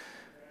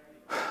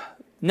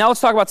 Now let's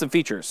talk about some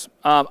features.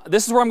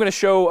 This is where I'm going to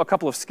show a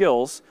couple of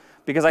skills,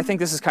 because I think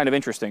this is kind of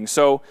interesting.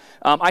 So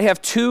I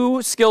have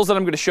 2 skills that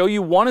I'm going to show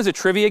you. One is a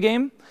trivia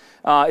game.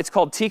 It's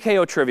called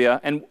TKO Trivia.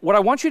 And what I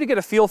want you to get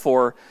a feel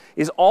for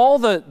is all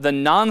the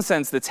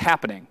nonsense that's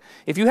happening.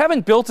 If you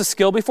haven't built a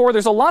skill before,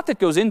 there's a lot that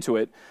goes into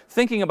it,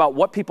 thinking about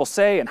what people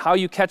say and how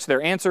you catch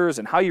their answers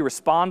and how you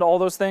respond to all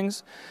those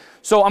things.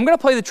 So I'm going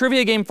to play the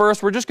trivia game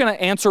first. We're just going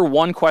to answer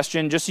one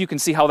question just so you can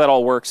see how that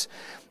all works.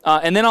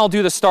 And then I'll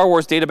do the Star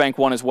Wars Databank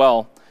one as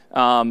well.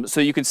 So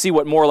you can see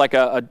what more like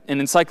an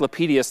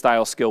encyclopedia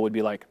style skill would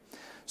be like.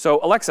 So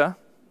Alexa,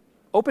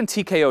 open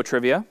TKO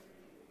Trivia.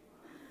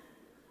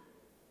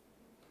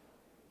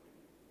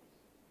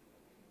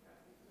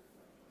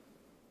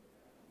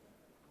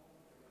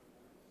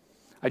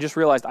 I just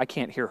realized I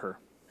can't hear her.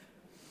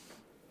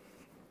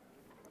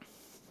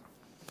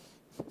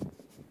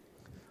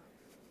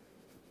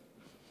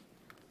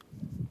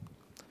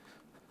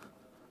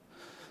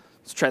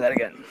 Let's try that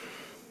again.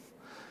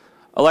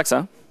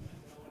 Alexa,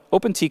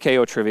 open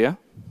TKO Trivia.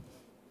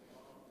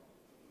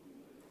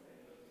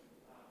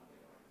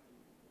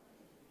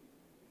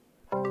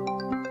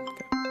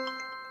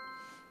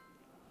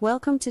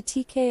 Welcome to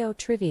TKO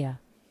Trivia,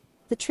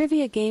 the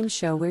trivia game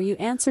show where you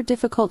answer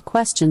difficult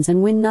questions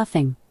and win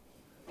nothing.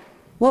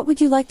 What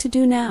would you like to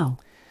do now?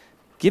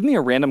 Give me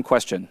a random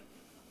question.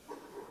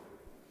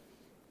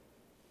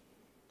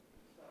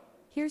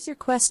 Here's your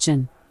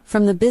question,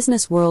 from the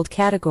Business World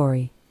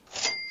category.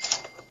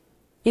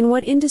 In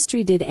what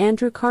industry did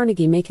Andrew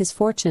Carnegie make his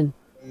fortune?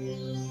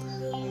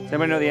 Does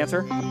anybody know the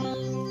answer?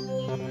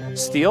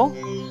 Steel?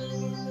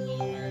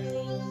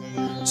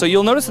 So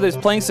you'll notice that it's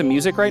playing some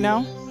music right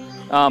now.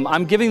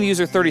 I'm giving the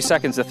user 30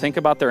 seconds to think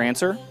about their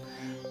answer.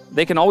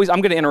 They can always,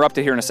 I'm going to interrupt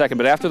it here in a second,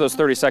 but after those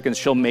 30 seconds,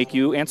 she'll make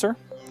you answer.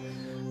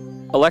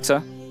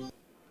 Alexa,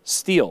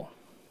 steel.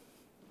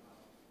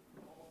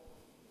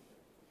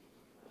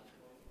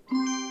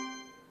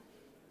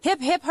 Hip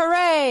hip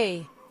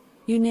hooray!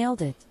 You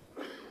nailed it.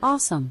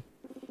 Awesome.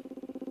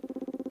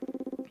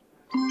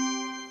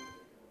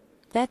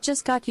 That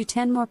just got you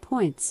 10 more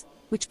points,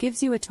 which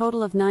gives you a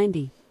total of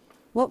 90.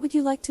 What would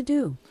you like to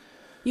do?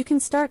 You can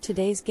start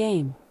today's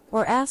game,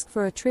 or ask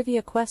for a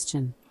trivia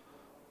question.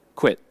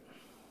 Quit.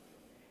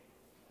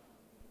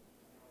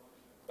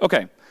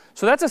 Okay,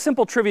 so that's a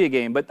simple trivia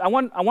game, but I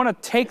want to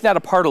take that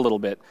apart a little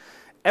bit.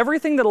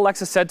 Everything that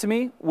Alexa said to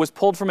me was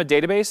pulled from a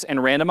database and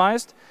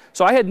randomized,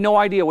 so I had no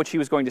idea what she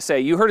was going to say.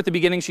 You heard at the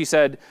beginning she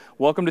said,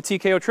 welcome to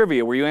TKO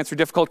Trivia, where you answer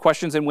difficult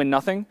questions and win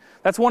nothing.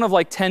 That's one of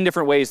like 10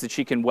 different ways that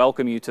she can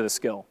welcome you to the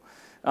skill.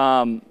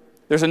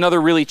 There's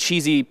another really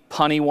cheesy,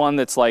 punny one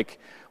that's like,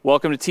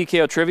 welcome to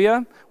TKO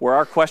Trivia, where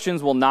our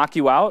questions will knock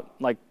you out,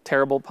 like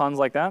terrible puns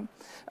like that.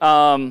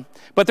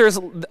 But there's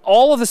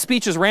all of the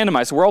speech is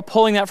randomized, so we're all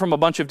pulling that from a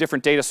bunch of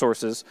different data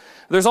sources.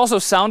 There's also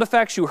sound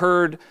effects. You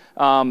heard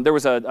there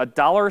was a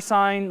dollar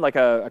sign, like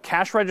a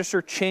cash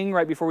register ching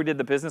right before we did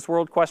the Business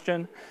World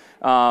question.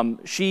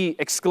 She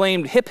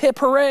exclaimed, hip hip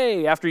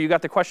hooray, after you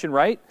got the question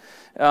right.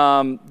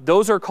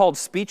 Those are called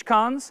speech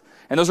cons,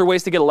 and those are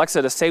ways to get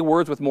Alexa to say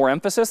words with more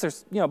emphasis.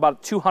 There's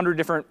about 200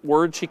 different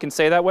words she can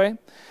say that way.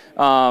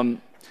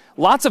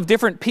 Lots of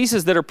different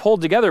pieces that are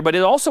pulled together, but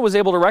it also was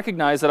able to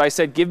recognize that I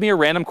said, give me a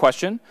random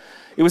question.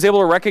 It was able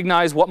to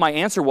recognize what my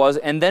answer was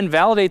and then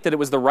validate that it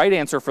was the right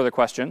answer for the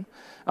question.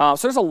 So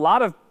there's a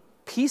lot of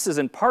pieces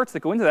and parts that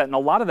go into that, and a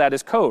lot of that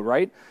is code,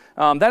 right?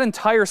 That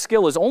entire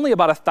skill is only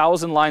about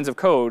 1,000 lines of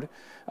code,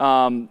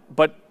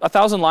 but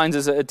 1,000 lines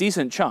is a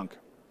decent chunk.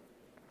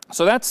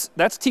 So that's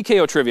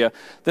TKO Trivia.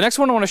 The next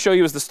one I want to show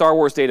you is the Star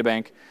Wars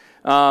Databank.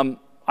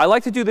 I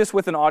like to do this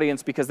with an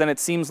audience because then it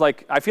seems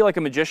like I feel like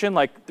a magician,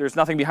 like there's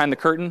nothing behind the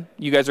curtain.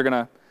 You guys are going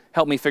to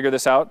help me figure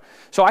this out.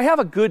 So I have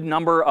a good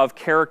number of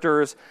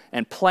characters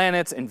and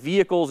planets and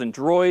vehicles and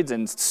droids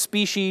and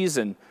species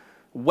and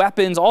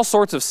weapons, all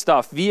sorts of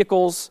stuff,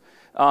 vehicles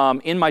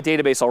in my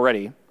database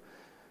already.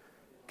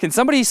 Can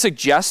somebody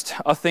suggest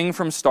a thing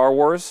from Star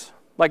Wars?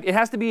 Like it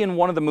has to be in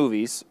one of the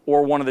movies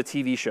or one of the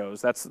TV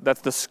shows. That's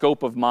the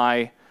scope of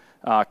my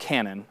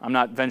canon. I'm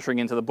not venturing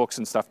into the books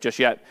and stuff just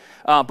yet.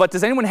 But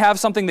does anyone have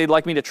something they'd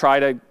like me to try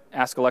to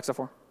ask Alexa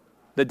for?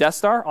 The Death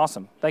Star?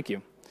 Awesome. Thank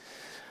you.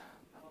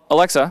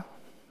 Alexa,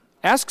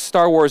 ask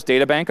Star Wars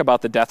Databank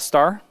about the Death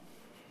Star.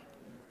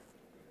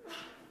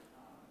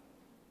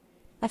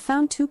 I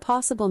found 2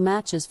 possible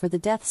matches for the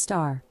Death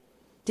Star.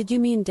 Did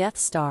you mean Death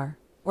Star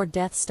or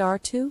Death Star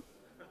 2?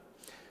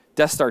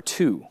 Death Star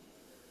 2.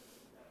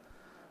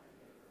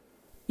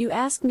 You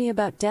asked me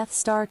about Death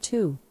Star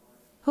 2.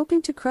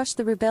 Hoping to crush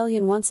the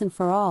rebellion once and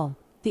for all,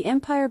 the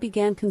Empire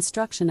began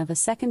construction of a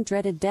second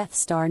dreaded Death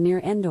Star near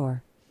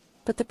Endor.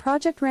 But the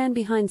project ran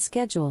behind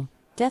schedule.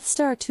 Death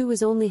Star 2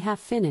 was only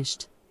half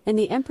finished, and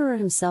the Emperor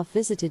himself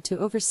visited to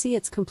oversee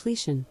its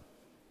completion.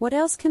 What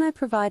else can I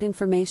provide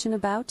information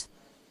about?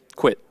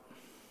 Quit.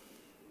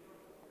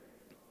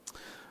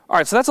 All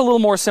right, so that's a little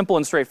more simple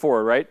and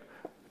straightforward, right?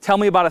 Tell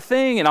me about a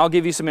thing, and I'll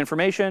give you some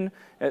information.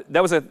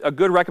 That was a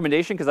good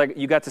recommendation because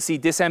you got to see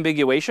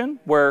disambiguation,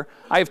 where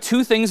I have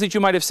 2 things that you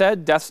might have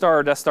said, Death Star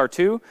or Death Star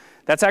 2.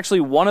 That's actually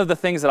one of the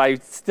things that I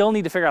still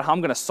need to figure out how I'm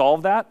going to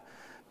solve that,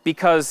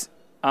 because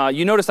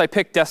you noticed I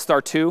picked Death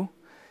Star 2.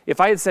 If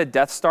I had said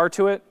Death Star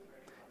to it,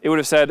 it would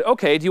have said,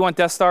 OK, do you want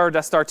Death Star or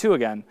Death Star 2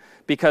 again?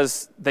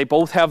 Because they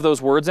both have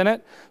those words in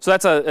it. So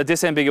that's a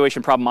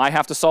disambiguation problem I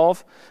have to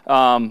solve.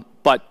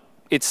 But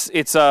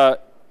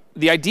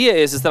the idea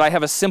is that I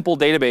have a simple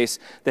database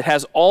that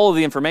has all of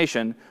the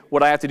information.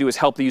 What I have to do is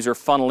help the user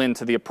funnel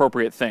into the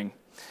appropriate thing.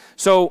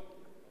 So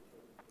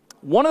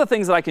one of the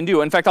things that I can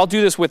do, in fact, I'll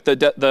do this with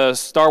the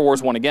Star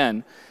Wars one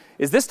again,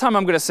 is this time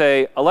I'm going to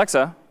say,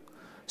 Alexa,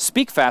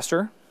 speak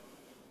faster.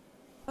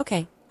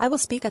 Okay, I will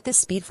speak at this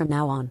speed from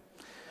now on.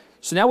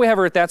 So now we have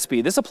her at that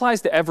speed. This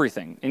applies to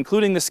everything,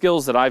 including the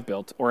skills that I've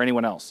built or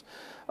anyone else.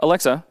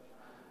 Alexa,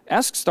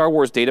 ask Star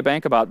Wars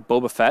Databank about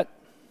Boba Fett.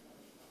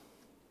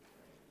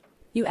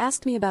 You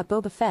asked me about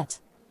Boba Fett.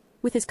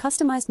 With his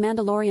customized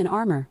Mandalorian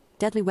armor,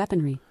 deadly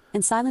weaponry,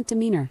 and silent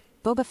demeanor,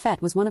 Boba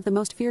Fett was one of the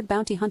most feared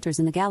bounty hunters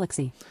in the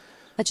galaxy.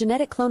 A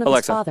genetic clone of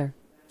his father.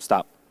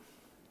 Stop.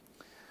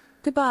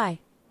 Goodbye.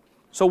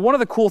 So one of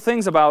the cool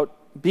things about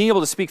being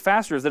able to speak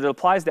faster is that it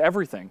applies to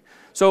everything.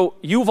 So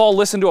you've all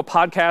listened to a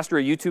podcast or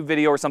a YouTube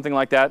video or something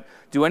like that.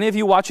 Do any of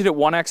you watch it at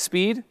 1x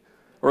speed?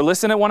 Or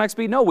listen at 1x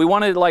speed? No, we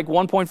want it at like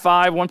 1.5,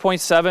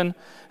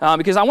 1.7,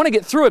 because I want to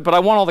get through it, but I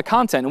want all the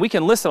content, and we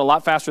can listen a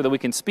lot faster than we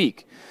can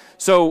speak.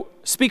 So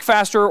speak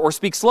faster or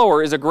speak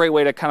slower is a great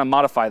way to kind of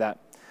modify that.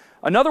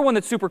 Another one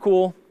that's super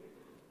cool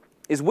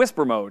is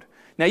whisper mode.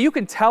 Now you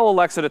can tell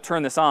Alexa to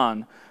turn this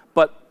on,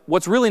 but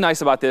what's really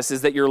nice about this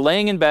is that you're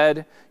laying in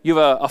bed, you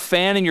have a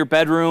fan in your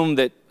bedroom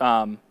that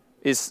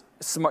is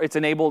smart,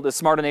 it's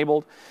smart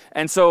enabled,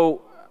 and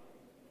so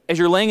as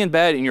you're laying in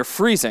bed and you're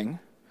freezing,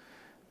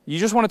 you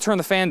just want to turn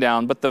the fan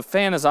down, but the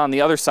fan is on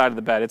the other side of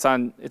the bed. It's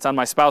on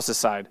my spouse's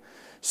side.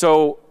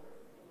 So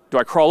do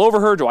I crawl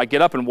over her? Do I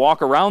get up and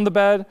walk around the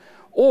bed?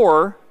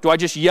 Or do I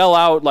just yell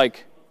out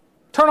like,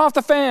 turn off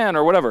the fan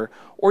or whatever?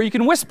 Or you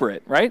can whisper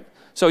it, right?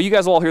 So you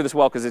guys will all hear this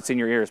well because it's in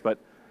your ears, but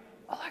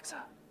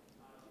Alexa,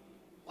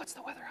 what's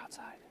the weather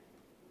outside?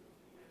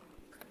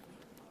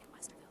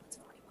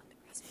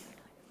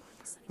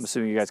 I'm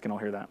assuming you guys can all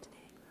hear that.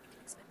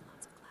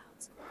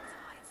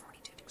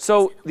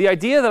 So the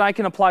idea that I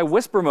can apply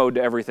whisper mode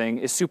to everything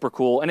is super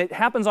cool, and it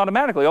happens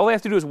automatically. All they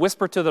have to do is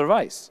whisper to the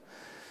device.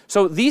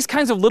 So these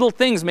kinds of little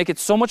things make it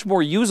so much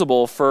more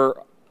usable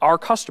for our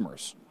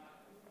customers.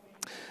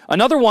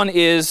 Another one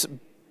is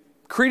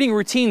creating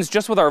routines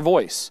just with our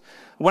voice.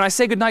 When I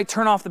say goodnight,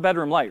 turn off the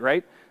bedroom light,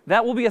 right?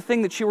 That will be a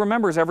thing that she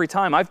remembers every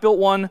time. I've built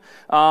one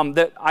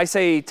that I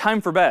say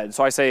time for bed.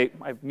 So I say,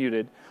 I've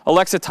muted,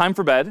 Alexa, time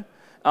for bed.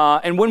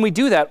 And when we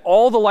do that,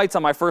 all the lights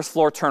on my first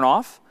floor turn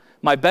off.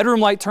 My bedroom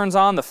light turns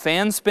on, the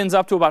fan spins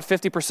up to about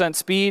 50%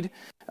 speed.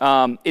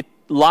 It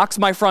locks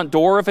my front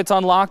door if it's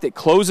unlocked. It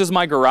closes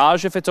my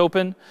garage if it's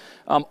open.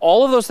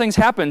 All of those things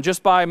happen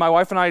just by my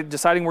wife and I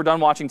deciding we're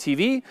done watching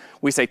TV.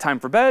 We say time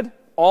for bed.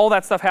 All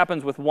that stuff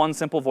happens with one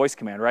simple voice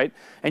command, right?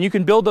 And you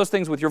can build those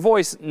things with your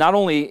voice, not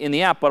only in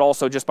the app, but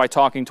also just by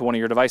talking to one of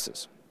your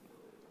devices.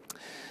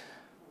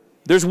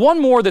 There's one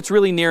more that's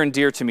really near and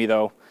dear to me,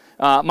 though.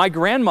 My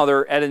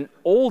grandmother, at an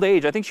old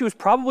age, I think she was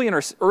probably in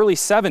her early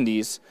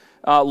 70s,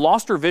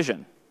 lost her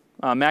vision.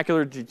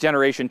 Macular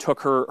degeneration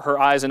took her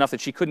eyes enough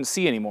that she couldn't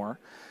see anymore.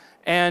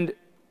 And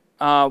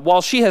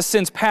while she has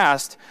since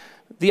passed,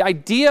 the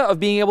idea of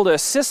being able to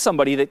assist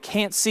somebody that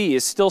can't see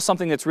is still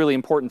something that's really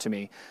important to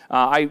me.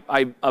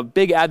 I'm a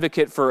big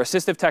advocate for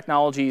assistive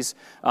technologies,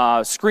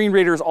 screen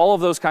readers, all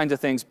of those kinds of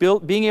things.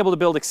 Being able to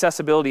build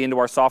accessibility into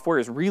our software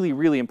is really,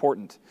 really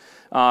important.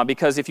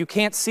 Because if you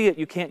can't see it,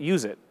 you can't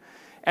use it.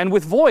 And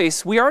with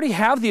voice, we already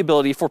have the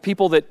ability for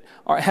people that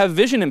have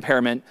vision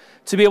impairment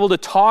to be able to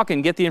talk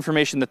and get the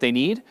information that they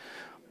need.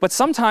 But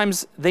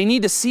sometimes they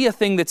need to see a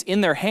thing that's in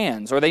their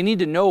hands, or they need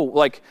to know,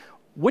 like,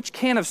 which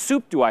can of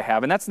soup do I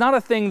have? And that's not a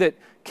thing that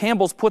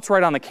Campbell's puts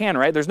right on the can,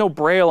 right? There's no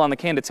braille on the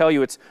can to tell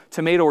you it's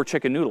tomato or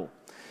chicken noodle.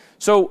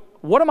 So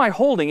what am I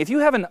holding? If you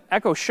have an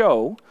Echo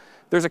Show,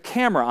 there's a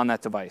camera on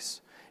that device.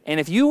 And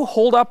if you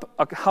hold up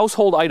a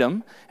household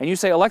item and you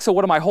say, Alexa,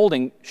 what am I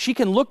holding? She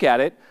can look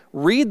at it,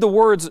 read the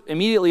words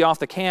immediately off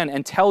the can,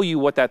 and tell you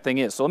what that thing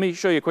is. So let me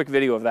show you a quick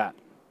video of that.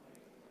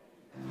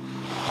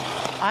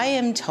 I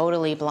am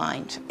totally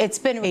blind. It's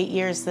been 8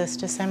 years this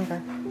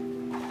December.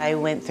 I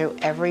went through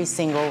every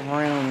single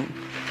room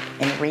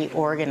and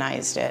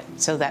reorganized it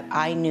so that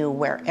I knew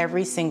where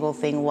every single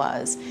thing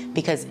was,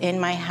 because in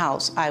my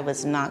house, I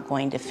was not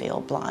going to feel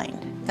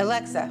blind.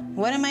 Alexa,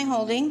 what am I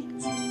holding?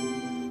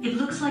 It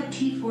looks like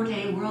Tea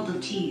Forte World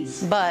of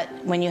Teas. But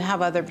when you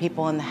have other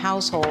people in the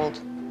household,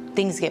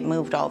 things get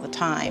moved all the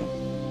time.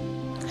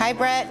 Hi,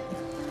 Brett.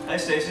 Hi,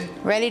 Stacy.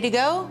 Ready to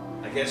go?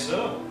 I guess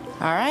so.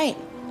 All right,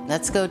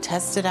 let's go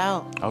test it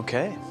out.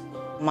 Okay.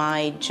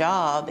 My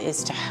job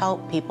is to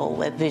help people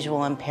with visual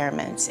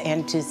impairments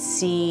and to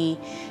see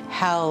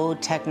how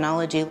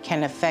technology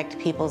can affect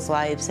people's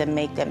lives and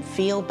make them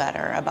feel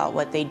better about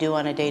what they do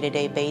on a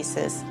day-to-day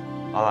basis.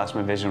 I lost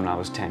my vision when I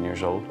was 10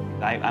 years old.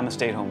 I'm a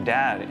stay-at-home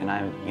dad, and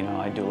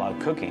I do a lot of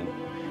cooking.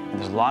 And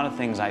there's a lot of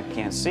things I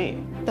can't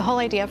see. The whole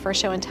idea for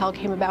Show and Tell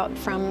came about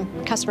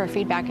from customer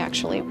feedback,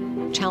 actually.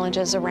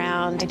 Challenges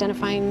around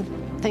identifying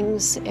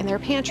things in their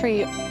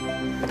pantry.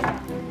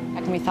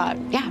 And we thought,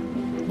 yeah,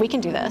 we can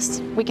do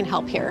this. We can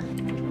help here.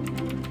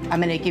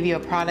 I'm gonna give you a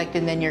product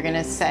and then you're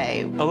gonna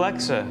say,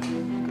 Alexa,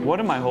 what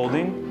am I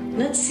holding?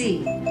 Let's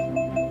see.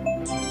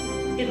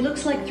 It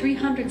looks like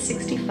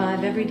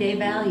 365 everyday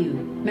value,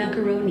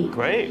 macaroni.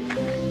 Great.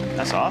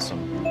 That's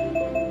awesome.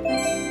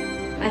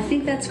 I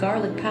think that's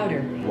garlic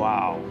powder.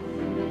 Wow.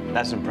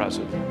 That's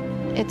impressive.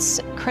 It's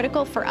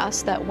critical for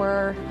us that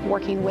we're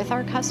working with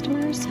our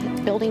customers,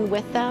 building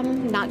with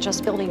them, not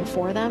just building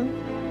for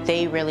them.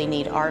 They really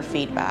need our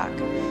feedback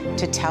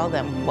to tell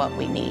them what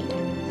we need.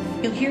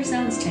 You'll hear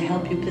sounds to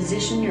help you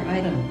position your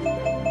item.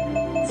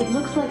 It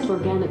looks like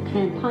organic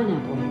canned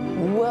pineapple.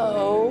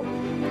 Whoa,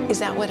 is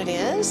that what it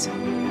is? Oh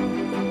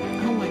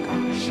my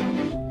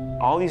gosh.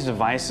 All these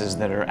devices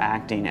that are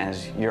acting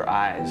as your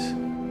eyes,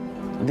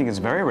 I think it's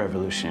very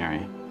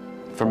revolutionary.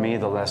 For me,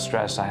 the less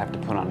stress I have to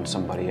put on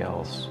somebody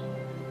else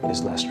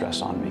is less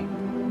stress on me.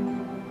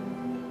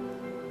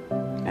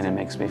 And it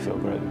makes me feel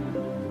good.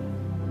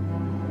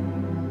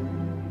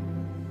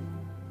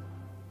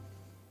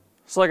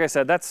 So like I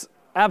said, that's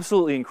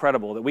absolutely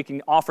incredible that we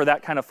can offer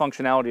that kind of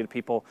functionality to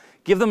people,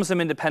 give them some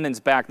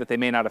independence back that they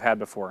may not have had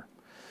before.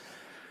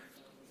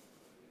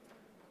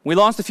 We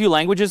launched a few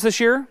languages this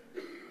year,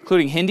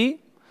 including Hindi.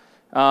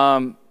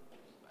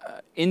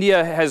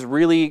 India has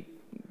really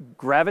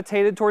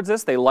gravitated towards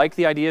this. They like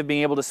the idea of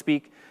being able to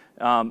speak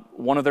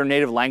one of their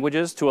native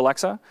languages to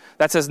Alexa.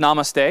 That says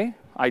namaste.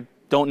 I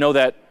don't know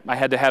that I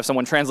had to have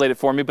someone translate it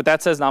for me, but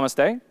that says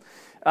namaste.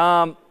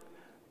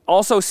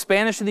 Also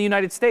Spanish in the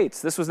United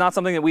States. This was not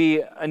something that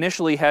we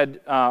initially had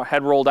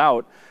rolled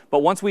out, but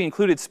once we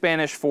included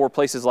Spanish for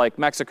places like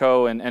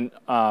Mexico and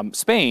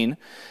Spain,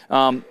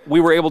 we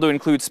were able to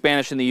include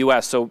Spanish in the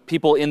US, so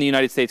people in the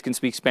United States can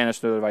speak Spanish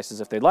to their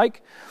devices if they'd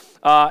like.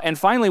 And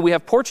finally, we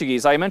have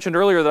Portuguese. I mentioned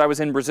earlier that I was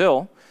in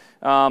Brazil.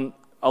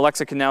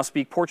 Alexa can now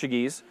speak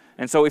Portuguese.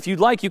 And so if you'd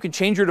like, you can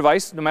change your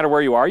device no matter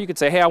where you are. You could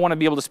say, hey, I want to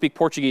be able to speak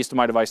Portuguese to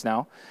my device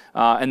now,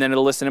 and then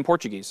it'll listen in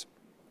Portuguese.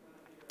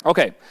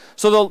 Okay,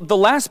 so the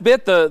last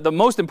bit, the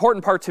most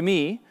important part to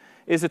me,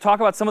 is to talk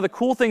about some of the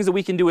cool things that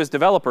we can do as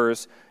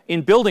developers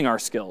in building our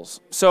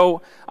skills.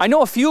 So I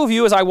know a few of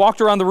you, as I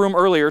walked around the room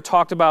earlier,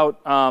 talked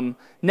about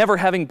never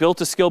having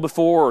built a skill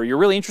before, or you're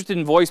really interested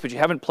in voice, but you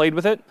haven't played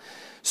with it.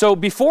 So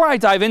before I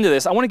dive into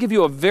this, I want to give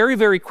you a very,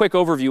 very quick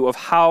overview of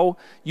how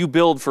you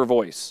build for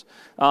voice,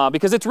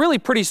 because it's really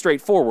pretty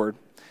straightforward.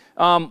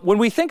 When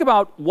we think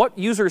about what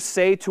users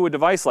say to a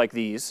device like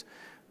these,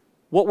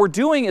 what we're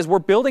doing is we're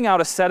building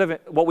out a set of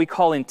what we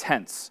call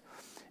intents.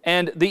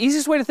 And the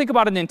easiest way to think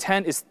about an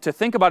intent is to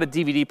think about a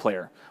DVD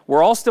player.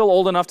 We're all still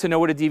old enough to know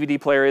what a DVD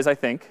player is, I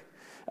think.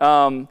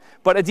 But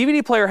a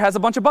DVD player has a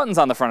bunch of buttons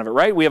on the front of it,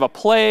 right? We have a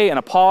play and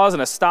a pause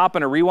and a stop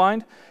and a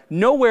rewind.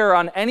 Nowhere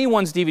on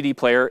anyone's DVD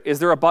player is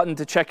there a button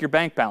to check your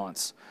bank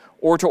balance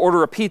or to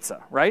order a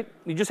pizza, right?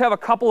 You just have a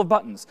couple of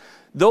buttons.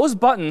 Those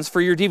buttons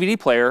for your DVD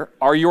player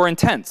are your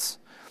intents.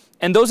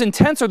 And those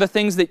intents are the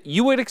things that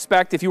you would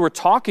expect if you were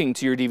talking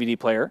to your DVD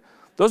player.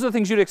 Those are the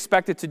things you'd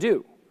expect it to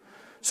do.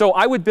 So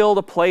I would build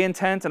a play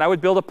intent, and I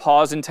would build a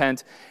pause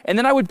intent, and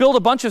then I would build a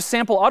bunch of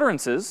sample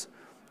utterances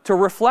to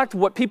reflect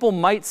what people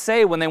might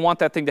say when they want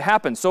that thing to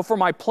happen. So for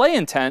my play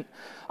intent,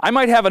 I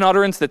might have an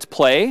utterance that's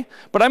play,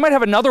 but I might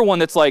have another one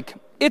that's like,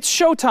 it's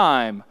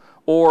showtime,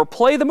 or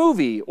play the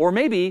movie, or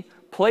maybe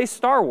play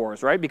Star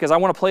Wars, right? Because I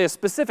want to play a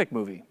specific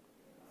movie.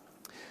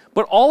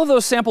 But all of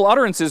those sample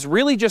utterances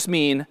really just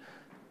mean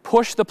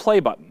push the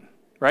play button,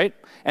 right?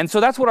 And so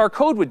that's what our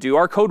code would do.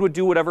 Our code would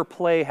do whatever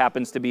play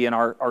happens to be in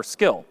our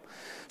skill.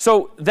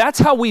 So that's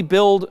how we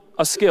build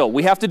a skill.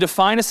 We have to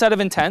define a set of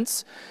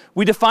intents.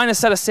 We define a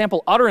set of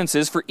sample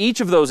utterances for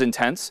each of those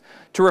intents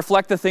to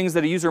reflect the things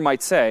that a user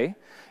might say.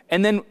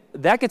 And then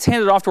that gets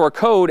handed off to our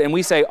code, and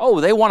we say,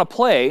 oh, they want to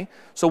play,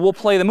 so we'll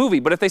play the movie.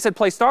 But if they said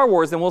play Star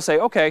Wars, then we'll say,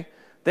 OK,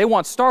 they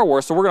want Star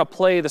Wars, so we're going to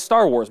play the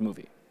Star Wars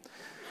movie.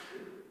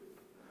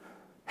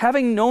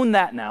 Having known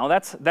that now,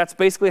 that's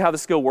basically how the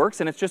skill works,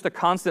 and it's just a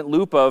constant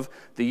loop of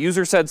the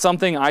user said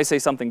something, I say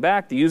something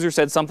back, the user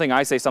said something,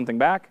 I say something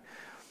back.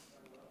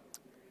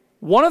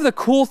 One of the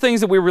cool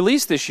things that we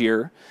released this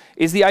year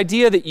is the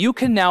idea that you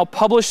can now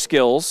publish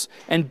skills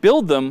and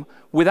build them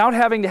without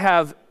having to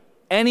have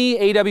any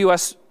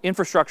AWS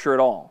infrastructure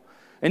at all.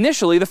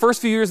 Initially, the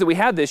first few years that we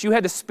had this, you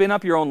had to spin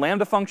up your own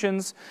Lambda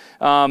functions.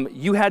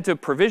 You had to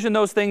provision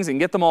those things and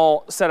get them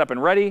all set up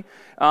and ready.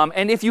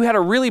 And if you had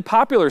a really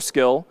popular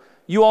skill,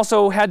 you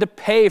also had to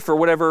pay for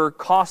whatever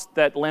cost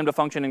that Lambda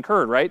function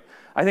incurred, right?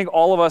 I think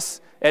all of us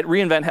at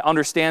reInvent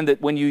understand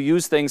that when you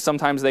use things,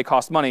 sometimes they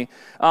cost money.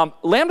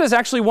 Lambda is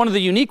actually one of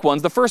the unique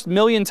ones. The first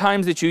 1,000,000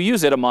 times that you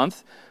use it a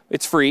month,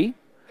 it's free.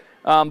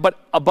 But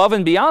above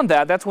and beyond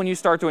that, that's when you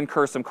start to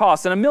incur some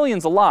costs. And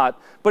 1,000,000's a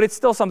lot, but it's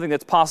still something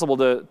that's possible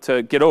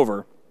to get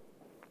over.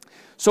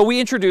 So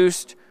we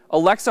introduced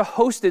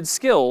Alexa-hosted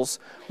skills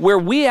where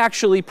we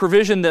actually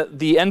provision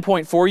the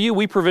endpoint for you.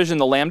 We provision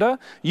the Lambda.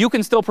 You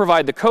can still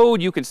provide the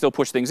code. You can still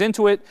push things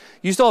into it.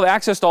 You still have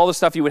access to all the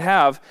stuff you would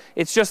have.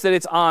 It's just that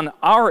it's on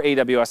our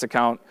AWS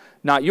account,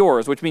 not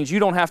yours, which means you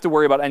don't have to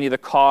worry about any of the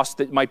costs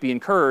that might be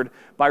incurred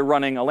by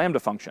running a Lambda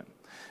function.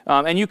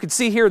 And you can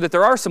see here that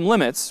there are some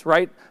limits,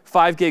 right?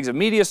 5 gigs of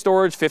media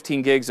storage,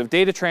 15 gigs of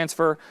data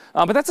transfer.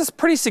 But that's a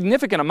pretty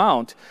significant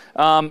amount.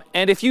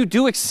 And if you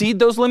do exceed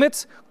those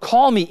limits,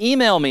 call me,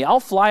 email me. I'll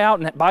fly out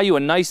and buy you a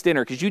nice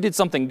dinner because you did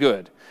something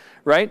good,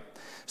 right?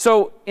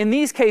 So in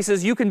these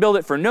cases, you can build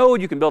it for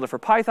Node, you can build it for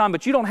Python,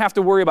 but you don't have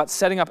to worry about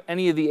setting up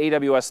any of the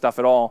AWS stuff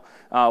at all.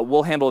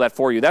 We'll handle that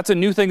for you. That's a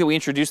new thing that we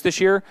introduced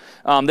this year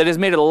that has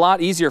made it a lot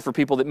easier for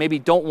people that maybe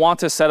don't want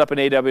to set up an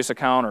AWS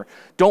account or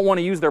don't want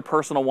to use their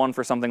personal one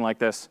for something like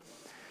this.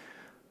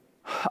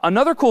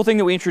 Another cool thing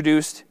that we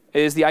introduced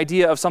is the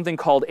idea of something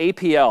called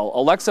APL,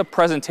 Alexa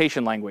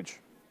Presentation Language.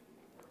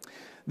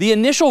 The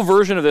initial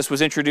version of this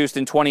was introduced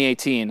in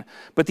 2018,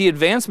 but the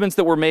advancements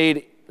that were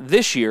made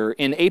this year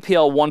in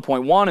APL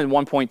 1.1 and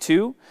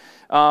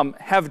 1.2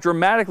 have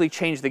dramatically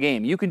changed the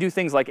game. You can do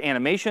things like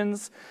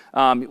animations.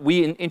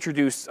 We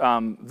introduced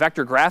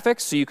vector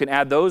graphics, so you can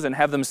add those and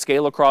have them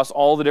scale across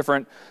all the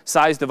different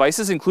size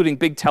devices, including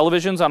big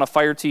televisions on a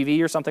Fire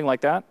TV or something like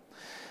that.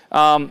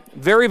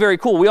 Very, very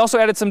cool. We also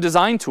added some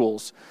design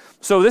tools.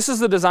 So this is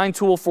the design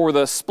tool for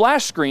the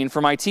splash screen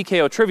for my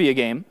TKO trivia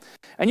game.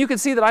 And you can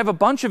see that I have a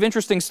bunch of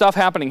interesting stuff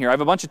happening here. I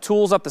have a bunch of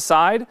tools up the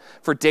side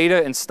for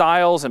data and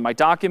styles and my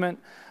document.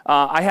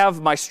 I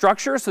have my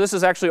structure, so this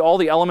is actually all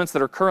the elements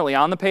that are currently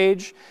on the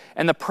page,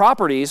 and the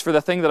properties for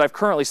the thing that I've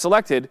currently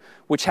selected,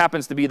 which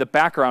happens to be the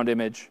background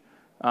image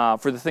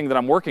for the thing that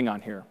I'm working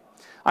on here.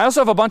 I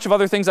also have a bunch of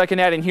other things I can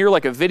add in here,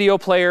 like a video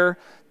player,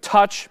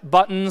 touch,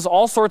 buttons,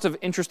 all sorts of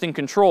interesting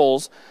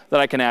controls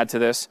that I can add to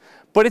this.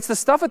 But it's the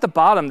stuff at the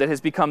bottom that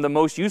has become the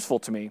most useful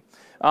to me.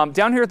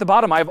 Down here at the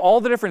bottom, I have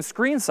all the different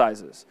screen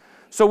sizes.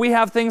 So we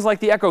have things like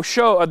the Echo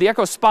Show, the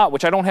Echo Spot,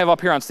 which I don't have up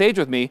here on stage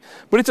with me,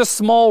 but it's a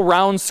small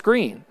round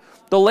screen.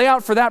 The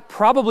layout for that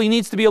probably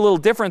needs to be a little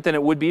different than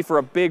it would be for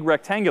a big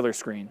rectangular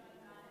screen.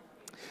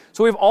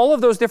 So we have all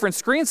of those different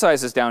screen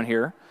sizes down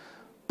here.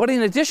 But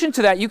in addition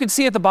to that, you can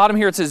see at the bottom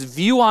here it says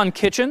View on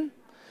Kitchen.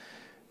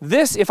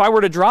 This, if I were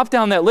to drop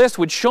down that list,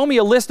 would show me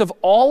a list of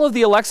all of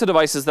the Alexa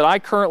devices that I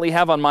currently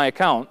have on my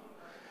account.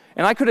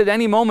 And I could at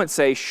any moment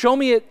say, show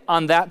me it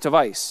on that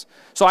device.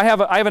 So I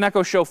have an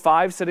Echo Show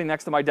 5 sitting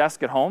next to my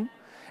desk at home.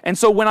 And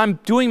so when I'm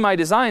doing my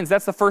designs,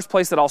 that's the first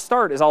place that I'll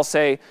start, is I'll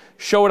say,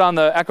 show it on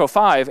the Echo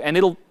 5,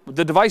 and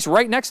the device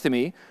right next to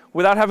me,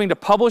 without having to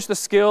publish the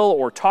skill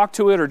or talk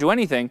to it or do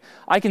anything,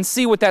 I can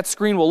see what that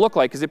screen will look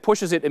like because it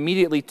pushes it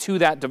immediately to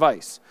that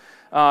device.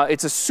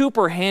 It's a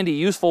super handy,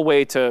 useful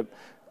way to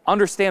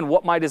understand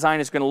what my design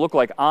is going to look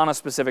like on a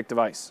specific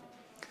device.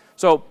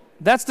 So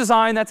that's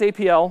design, that's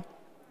APL.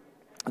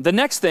 The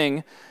next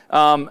thing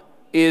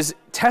is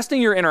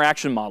testing your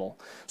interaction model.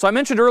 So I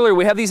mentioned earlier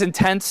we have these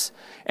intents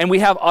and we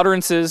have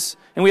utterances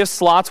and we have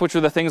slots, which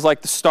are the things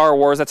like the Star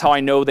Wars. That's how I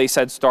know they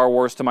said Star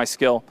Wars to my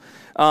skill.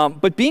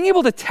 But being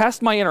able to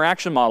test my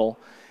interaction model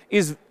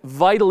is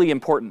vitally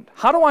important.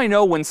 How do I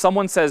know when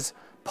someone says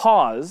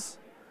pause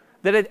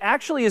that it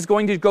actually is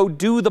going to go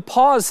do the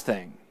pause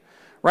thing?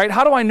 Right?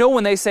 How do I know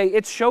when they say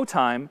it's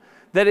showtime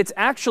that it's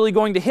actually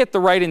going to hit the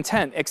right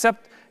intent,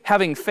 except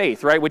having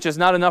faith, right? Which is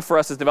not enough for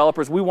us as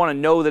developers. We want to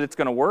know that it's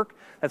going to work.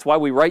 That's why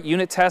we write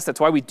unit tests. That's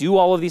why we do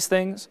all of these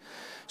things.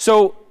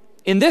 So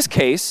in this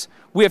case,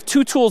 we have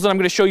two tools that I'm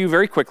going to show you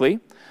very quickly.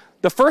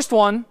 The first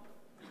one,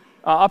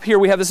 up here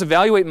we have this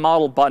Evaluate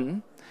Model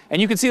button.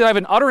 And you can see that I have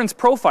an utterance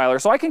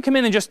profiler. So I can come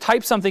in and just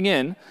type something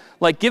in,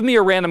 like give me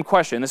a random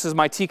question. This is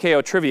my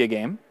TKO trivia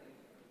game.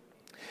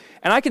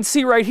 And I can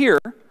see right here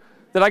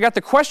that I got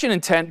the question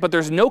intent, but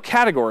there's no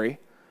category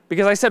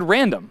because I said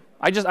random.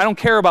 I don't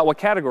care about what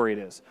category it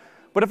is.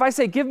 But if I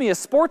say give me a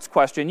sports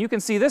question, you can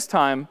see this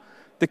time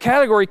the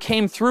category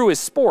came through as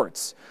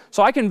sports.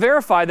 So I can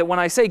verify that when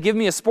I say give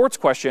me a sports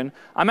question,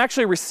 I'm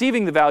actually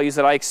receiving the values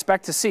that I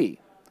expect to see.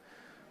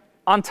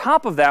 On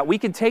top of that, we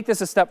can take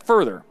this a step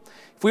further.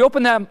 If we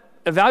open that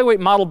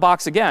Evaluate Model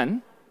box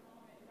again,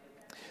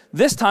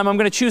 this time I'm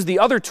going to choose the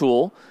other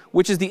tool,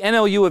 which is the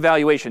NLU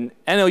evaluation.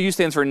 NLU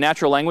stands for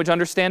Natural Language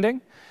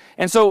Understanding.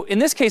 And so in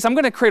this case, I'm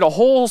going to create a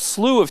whole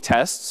slew of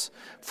tests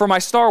for my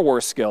Star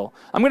Wars skill.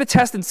 I'm going to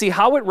test and see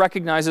how it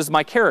recognizes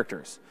my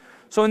characters.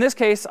 So in this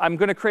case, I'm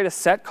going to create a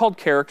set called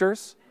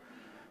characters.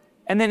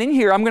 And then in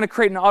here, I'm going to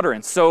create an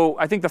utterance. So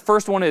I think the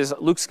first one is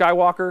Luke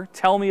Skywalker.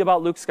 Tell me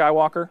about Luke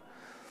Skywalker.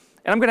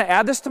 And I'm going to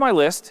add this to my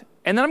list.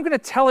 And then I'm going to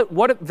tell it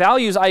what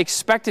values I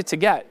expect it to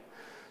get.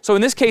 So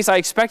in this case, I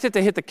expect it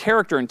to hit the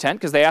character intent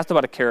because they asked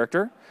about a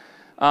character.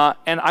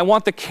 And I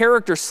want the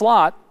character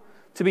slot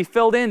to be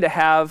filled in to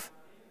have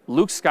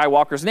Luke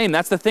Skywalker's name.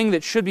 That's the thing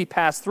that should be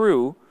passed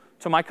through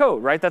to my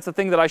code, right? That's the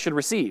thing that I should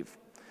receive.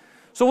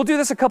 So we'll do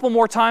this a couple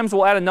more times.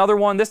 We'll add another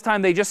one. This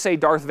time they just say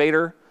Darth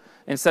Vader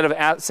instead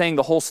of saying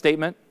the whole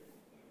statement.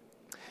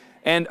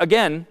 And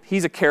again,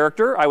 he's a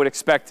character. I would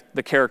expect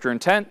the character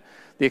intent.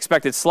 The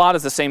expected slot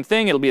is the same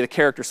thing. It'll be the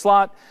character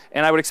slot.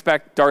 And I would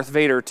expect Darth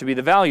Vader to be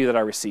the value that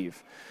I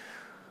receive.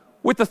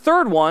 With the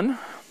third one,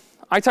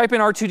 I type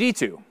in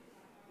R2-D2.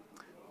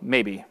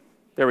 Maybe.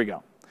 There we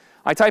go.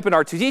 I type in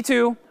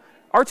R2-D2.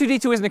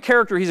 R2-D2 isn't a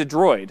character. He's a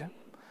droid.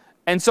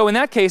 And so in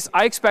that case,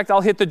 I expect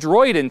I'll hit the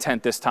droid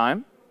intent this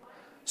time.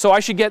 So I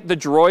should get the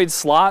droid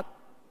slot.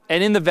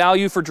 And in the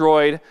value for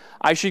droid,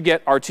 I should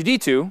get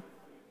R2-D2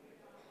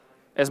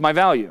 as my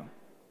value.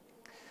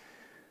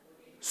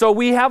 So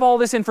we have all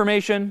this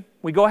information.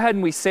 We go ahead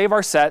and we save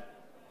our set.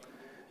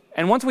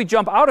 And once we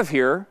jump out of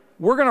here,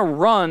 we're going to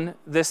run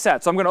this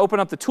set. So I'm going to open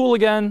up the tool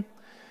again,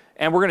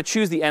 and we're going to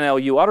choose the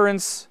NLU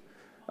utterance,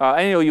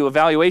 NLU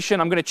evaluation.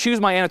 I'm going to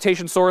choose my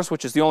annotation source,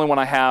 which is the only one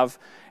I have,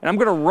 and I'm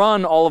going to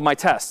run all of my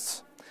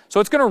tests. So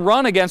it's going to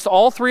run against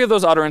all 3 of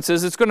those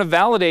utterances. It's going to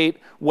validate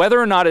whether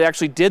or not it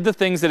actually did the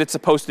things that it's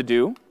supposed to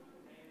do.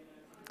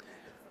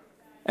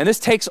 And this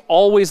takes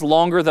always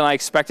longer than I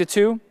expect it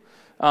to,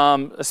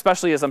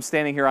 especially as I'm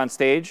standing here on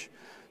stage.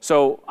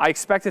 So I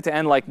expect it to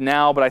end like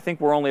now, but I think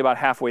we're only about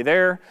halfway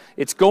there.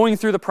 It's going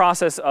through the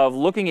process of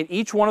looking at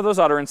each one of those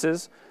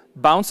utterances,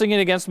 bouncing it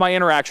against my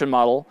interaction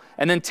model,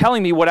 and then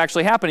telling me what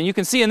actually happened. And you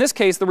can see in this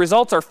case, the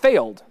results are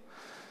failed.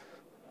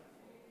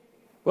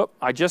 Whoop,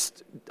 I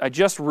just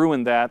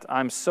ruined that.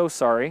 I'm so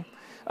sorry.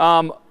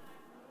 I'm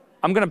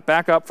going to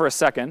back up for a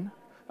second.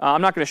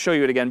 I'm not going to show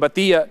you it again, but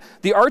the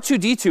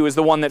R2-D2 is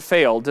the one that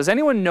failed. Does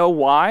anyone know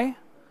why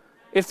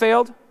it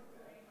failed?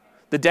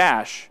 The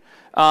dash.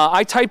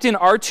 I typed in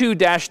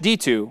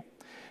R2-D2.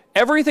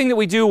 Everything that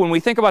we do when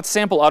we think about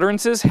sample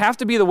utterances have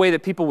to be the way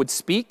that people would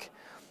speak,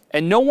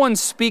 and no one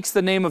speaks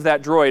the name of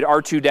that droid,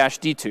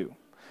 R2-D2.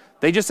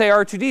 They just say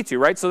R2-D2,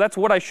 right? So that's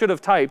what I should have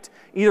typed,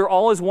 either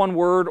all as one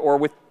word or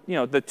with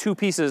the 2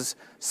 pieces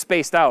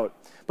spaced out.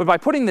 But by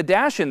putting the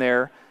dash in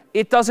there,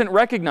 it doesn't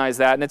recognize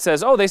that, and it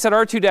says, oh, they said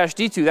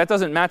R2-D2. That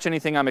doesn't match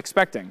anything I'm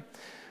expecting.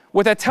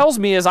 What that tells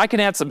me is I can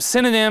add some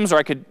synonyms, or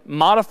I could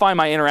modify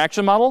my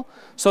interaction model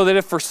so that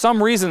if for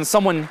some reason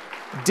someone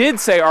did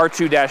say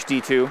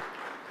R2-D2,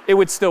 it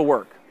would still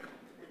work.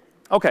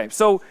 OK,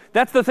 so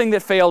that's the thing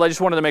that failed. I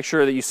just wanted to make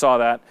sure that you saw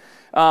that.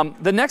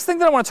 The next thing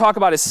that I want to talk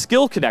about is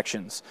skill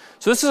connections.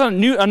 So this is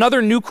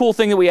another new cool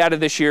thing that we added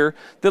this year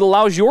that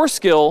allows your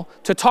skill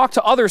to talk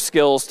to other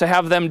skills to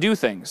have them do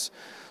things.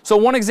 So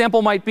one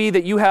example might be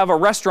that you have a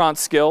restaurant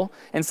skill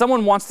and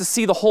someone wants to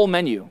see the whole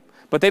menu,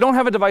 but they don't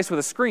have a device with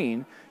a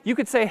screen. You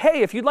could say,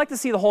 hey, if you'd like to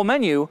see the whole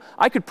menu,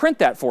 I could print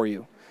that for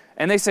you.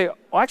 And they say,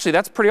 oh, actually,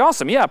 that's pretty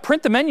awesome. Yeah,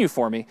 print the menu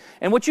for me.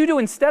 And what you do,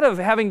 instead of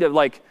having to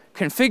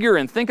configure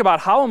and think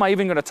about how am I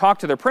even going to talk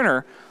to their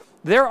printer,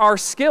 there are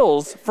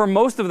skills for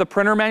most of the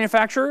printer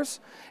manufacturers,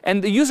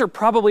 and the user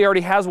probably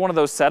already has one of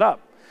those set up.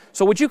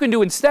 So what you can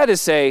do instead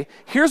is say,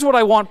 here's what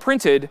I want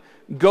printed,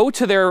 go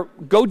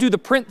do the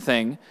print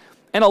thing,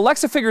 and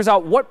Alexa figures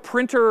out what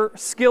printer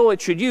skill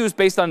it should use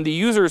based on the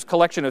user's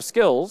collection of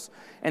skills,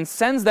 and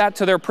sends that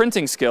to their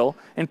printing skill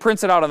and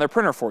prints it out on their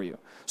printer for you.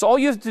 So all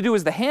you have to do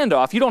is the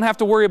handoff. You don't have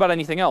to worry about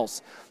anything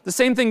else. The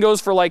same thing goes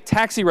for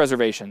taxi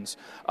reservations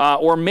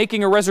or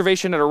making a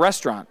reservation at a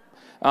restaurant.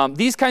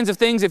 These kinds of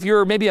things, if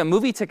you're maybe a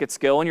movie ticket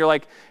skill and you're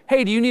like,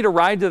 hey, do you need a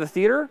ride to the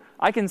theater?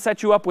 I can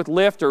set you up with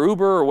Lyft or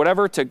Uber or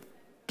whatever to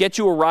get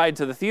you a ride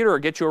to the theater or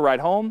get you a ride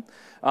home.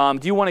 Do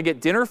you want to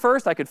get dinner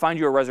first? I could find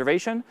you a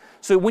reservation.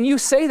 So when you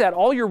say that,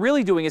 all you're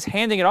really doing is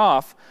handing it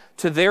off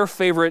to their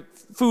favorite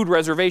food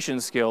reservation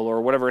skill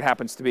or whatever it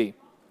happens to be.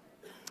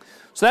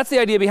 So that's the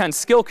idea behind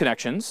skill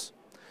connections.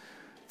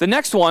 The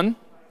next one,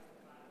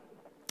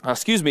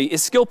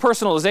 is skill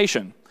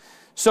personalization.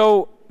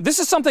 So this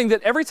is something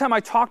that every time I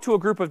talk to a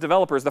group of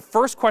developers, the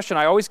first question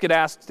I always get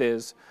asked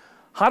is,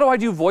 how do I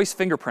do voice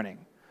fingerprinting?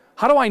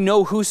 How do I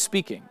know who's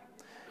speaking?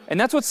 And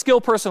that's what skill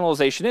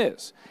personalization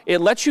is.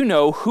 It lets you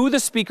know who the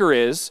speaker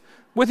is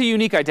with a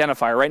unique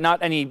identifier, right?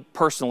 Not any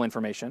personal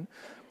information.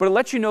 But it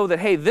lets you know that,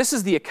 hey, this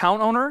is the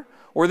account owner,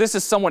 or this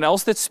is someone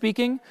else that's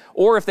speaking.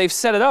 Or if they've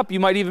set it up, you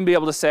might even be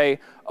able to say,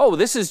 oh,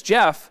 this is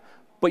Jeff,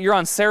 but you're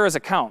on Sarah's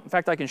account. In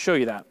fact, I can show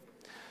you that.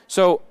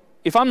 So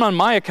if I'm on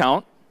my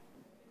account,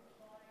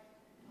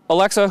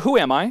 Alexa, who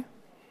am I?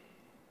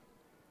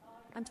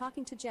 I'm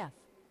talking to Jeff.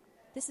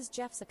 This is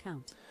Jeff's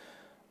account.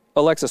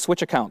 Alexa,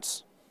 switch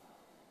accounts.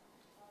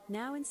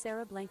 Now in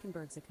Sarah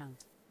Blankenberg's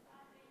account.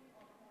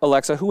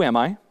 Alexa, who am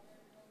I?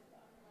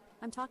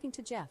 I'm talking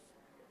to Jeff.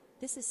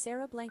 This is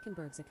Sarah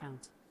Blankenberg's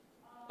account.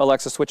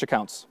 Alexa, switch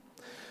accounts.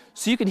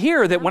 So you can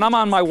hear that when I'm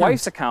on my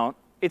wife's account,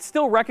 it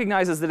still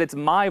recognizes that it's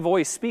my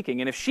voice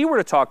speaking. And if she were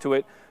to talk to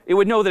it, it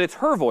would know that it's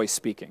her voice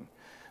speaking.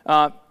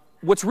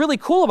 What's really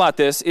cool about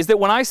this is that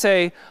when I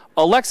say,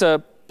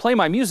 Alexa, play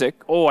my music,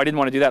 oh, I didn't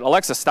want to do that.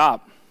 Alexa,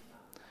 stop.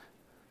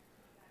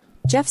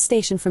 Jeff's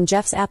station from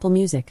Jeff's Apple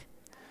Music.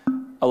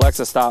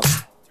 Alexa, stop.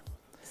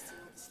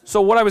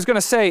 So what I was going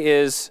to say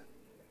is,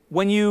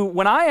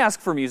 when I ask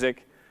for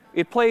music,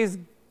 it plays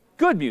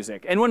good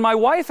music. And when my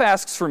wife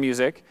asks for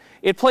music,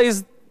 it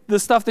plays the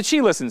stuff that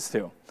she listens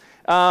to.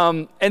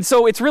 And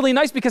so it's really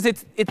nice because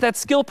it's that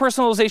skill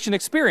personalization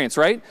experience,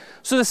 right?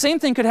 So the same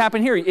thing could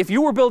happen here. If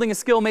you were building a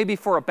skill maybe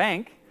for a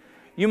bank,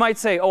 you might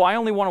say, oh, I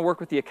only want to work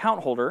with the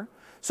account holder.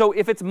 So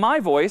if it's my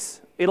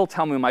voice, it'll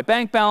tell me my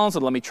bank balance,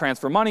 it'll let me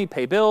transfer money,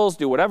 pay bills,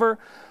 do whatever.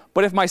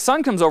 But if my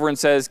son comes over and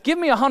says, give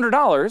me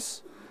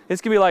 $100,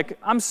 it's going to be like,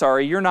 I'm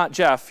sorry, you're not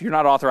Jeff, you're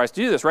not authorized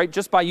to do this, right?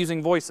 Just by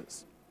using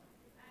voices.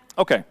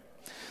 Okay.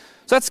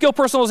 So that's skill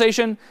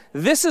personalization.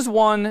 This is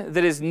one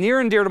that is near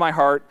and dear to my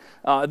heart.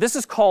 This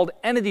is called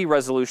entity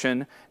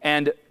resolution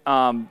and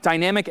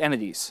dynamic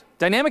entities.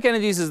 Dynamic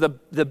entities is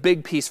the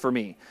big piece for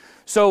me.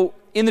 So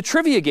in the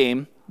trivia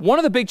game, one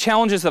of the big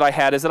challenges that I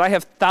had is that I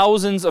have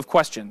thousands of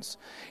questions.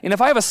 And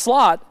if I have a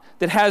slot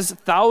that has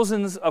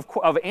thousands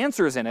of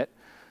answers in it.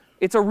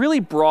 It's a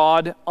really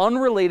broad,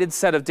 unrelated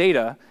set of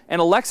data,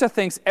 and Alexa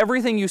thinks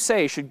everything you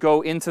say should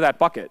go into that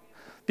bucket,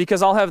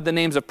 because I'll have the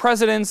names of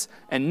presidents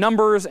and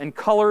numbers and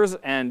colors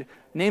and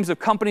names of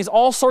companies,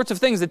 all sorts of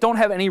things that don't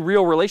have any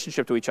real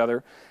relationship to each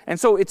other. And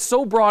so it's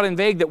so broad and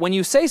vague that when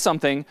you say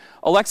something,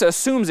 Alexa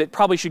assumes it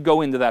probably should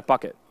go into that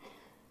bucket.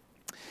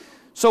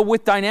 So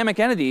with dynamic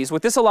entities,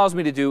 what this allows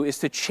me to do is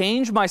to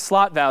change my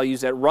slot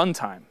values at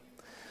runtime.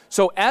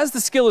 So as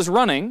the skill is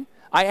running,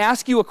 I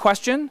ask you a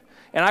question,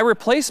 and I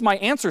replace my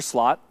answer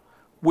slot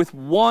with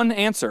one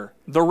answer,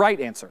 the right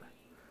answer.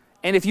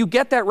 And if you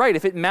get that right,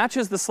 if it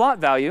matches the slot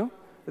value,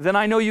 then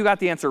I know you got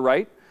the answer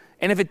right.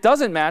 And if it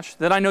doesn't match,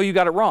 then I know you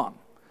got it wrong.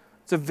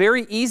 It's a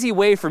very easy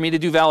way for me to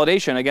do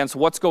validation against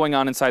what's going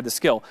on inside the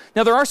skill.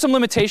 Now, there are some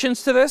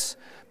limitations to this,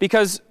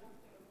 because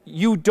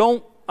you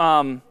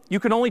can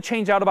only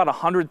change out about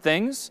 100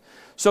 things.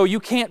 So you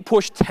can't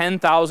push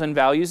 10,000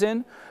 values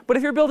in. But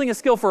if you're building a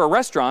skill for a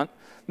restaurant,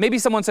 maybe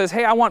someone says,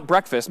 hey, I want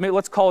breakfast. Maybe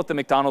let's call it the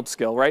McDonald's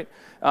skill, right?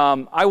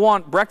 I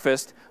want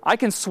breakfast. I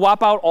can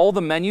swap out all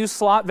the menu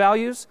slot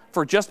values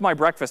for just my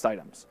breakfast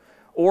items.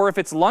 Or if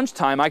it's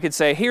lunchtime, I could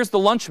say, here's the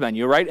lunch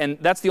menu, right? And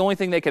that's the only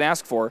thing they can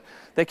ask for.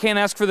 They can't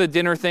ask for the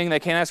dinner thing.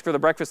 They can't ask for the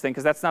breakfast thing,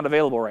 because that's not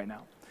available right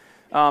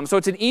now. So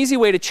it's an easy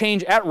way to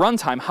change at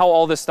runtime how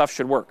all this stuff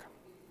should work.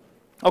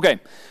 OK,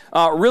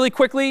 really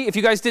quickly, if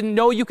you guys didn't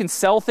know, you can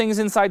sell things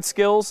inside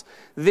skills.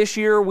 This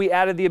year, we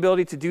added the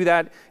ability to do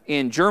that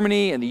in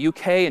Germany and the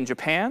UK and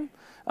Japan.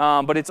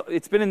 But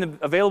it's been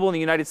available in the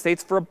United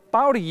States for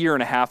about 1.5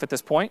 years at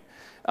this point.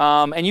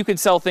 And you can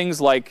sell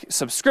things like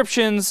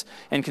subscriptions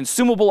and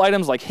consumable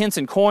items like hints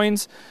and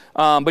coins.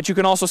 But you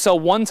can also sell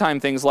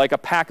one-time things like a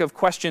pack of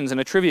questions in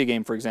a trivia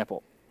game, for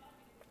example.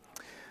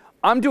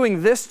 I'm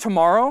doing this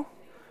tomorrow.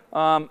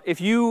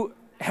 If you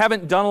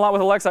haven't done a lot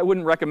with Alexa, I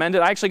wouldn't recommend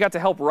it. I actually got to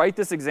help write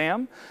this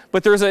exam.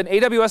 But there's an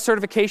AWS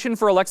certification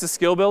for Alexa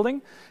skill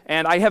building.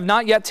 And I have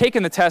not yet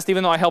taken the test,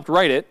 even though I helped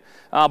write it.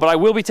 But I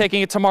will be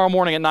taking it tomorrow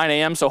morning at 9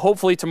 a.m. So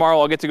hopefully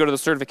tomorrow I'll get to go to the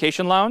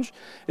certification lounge.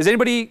 Has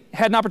anybody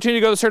had an opportunity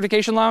to go to the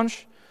certification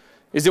lounge?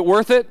 Is it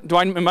worth it?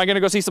 Am I going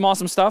to go see some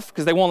awesome stuff?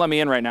 Because they won't let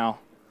me in right now.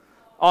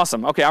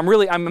 Awesome. OK,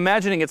 I'm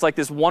imagining it's like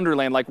this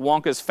wonderland, like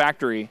Wonka's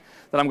factory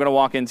that I'm going to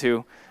walk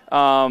into.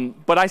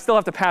 But I still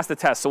have to pass the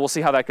test, so we'll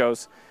see how that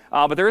goes.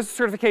 But there is a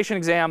certification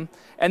exam.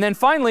 And then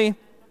finally,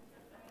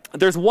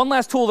 there's one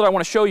last tool that I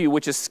want to show you,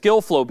 which is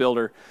Skill Flow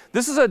Builder.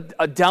 This is a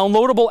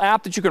downloadable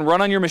app that you can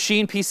run on your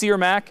machine, PC or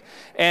Mac,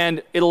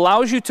 and it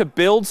allows you to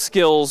build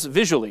skills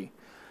visually.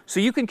 So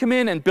you can come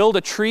in and build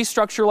a tree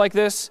structure like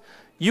this.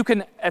 You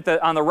can,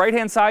 on the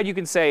right-hand side, you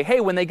can say, hey,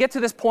 when they get to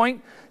this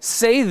point,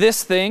 say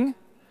this thing.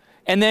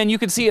 And then you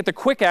can see at the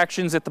quick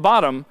actions at the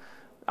bottom,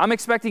 I'm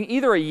expecting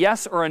either a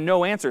yes or a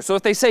no answer. So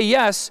if they say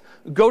yes,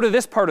 go to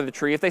this part of the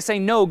tree. If they say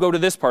no, go to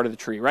this part of the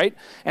tree, right?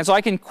 And so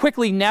I can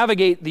quickly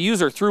navigate the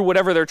user through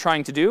whatever they're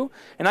trying to do.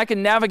 And I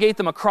can navigate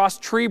them across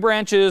tree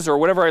branches or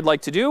whatever I'd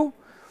like to do.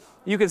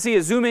 You can see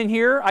a zoom in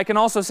here. I can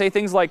also say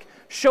things like,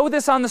 show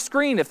this on the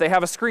screen if they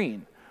have a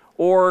screen.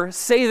 Or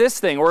say this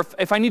thing. Or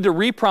if I need to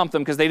reprompt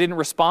them because they didn't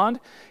respond,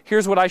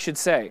 here's what I should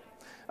say.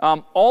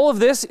 All of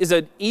this is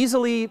an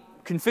easily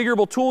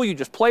configurable tool. You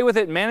just play with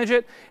it and manage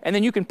it, and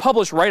then you can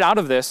publish right out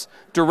of this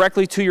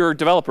directly to your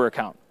developer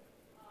account.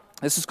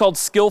 This is called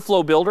Skill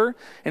Flow Builder,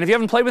 and if you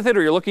haven't played with it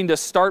or you're looking to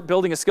start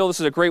building a skill, this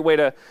is a great way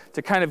to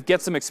kind of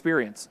get some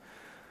experience.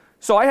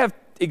 So I have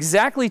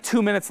exactly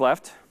 2 minutes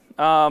left,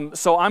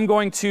 so I'm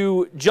going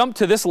to jump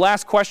to this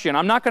last question.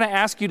 I'm not going to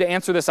ask you to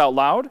answer this out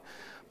loud,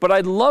 but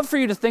I'd love for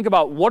you to think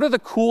about what are the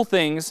cool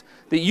things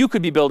that you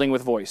could be building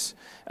with voice.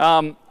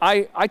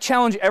 I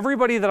challenge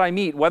everybody that I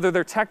meet, whether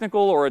they're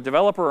technical or a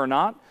developer or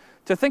not,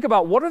 to think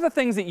about what are the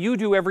things that you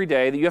do every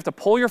day that you have to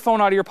pull your phone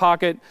out of your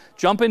pocket,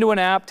 jump into an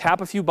app, tap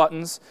a few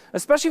buttons,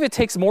 especially if it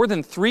takes more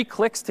than 3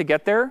 clicks to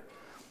get there.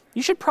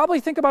 You should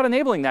probably think about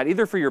enabling that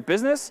either for your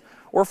business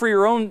or for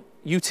your own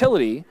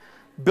utility.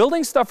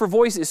 Building stuff for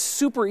voice is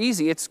super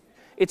easy.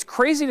 It's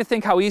crazy to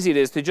think how easy it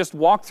is to just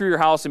walk through your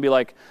house and be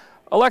like,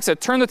 Alexa,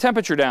 turn the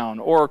temperature down,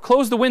 or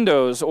close the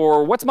windows,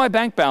 or what's my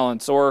bank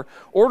balance, or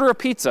order a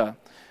pizza.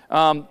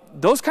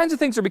 Those kinds of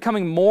things are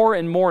becoming more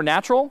and more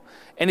natural,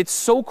 and it's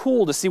so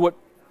cool to see what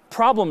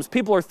problems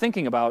people are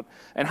thinking about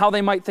and how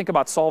they might think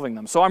about solving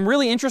them. So I'm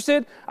really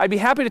interested. I'd be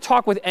happy to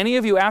talk with any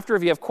of you after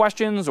if you have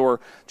questions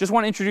or just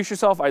want to introduce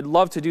yourself. I'd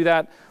love to do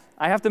that.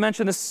 I have to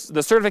mention the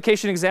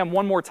certification exam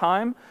one more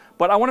time,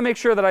 but I want to make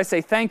sure that I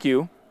say thank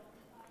you.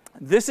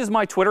 This is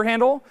my Twitter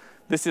handle.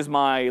 This is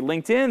my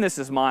LinkedIn. This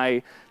is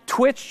my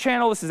Twitch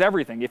channel. This is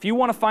everything. If you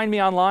want to find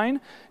me online,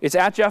 it's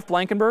at Jeff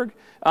Blankenberg.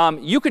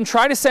 You can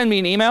try to send me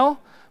an email,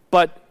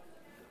 but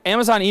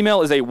Amazon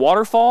email is a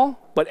waterfall.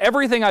 But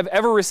everything I've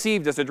ever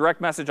received as a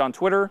direct message on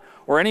Twitter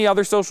or any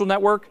other social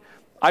network,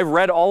 I've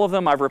read all of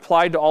them. I've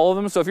replied to all of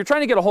them. So if you're trying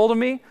to get a hold of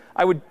me,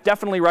 I would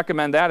definitely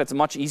recommend that. It's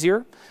much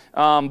easier.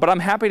 But I'm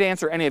happy to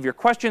answer any of your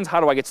questions. How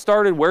do I get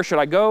started? Where should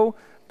I go?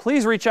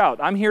 Please reach out.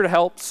 I'm here to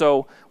help.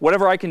 So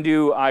whatever I can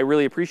do, I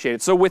really appreciate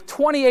it. So with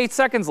 28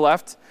 seconds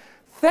left,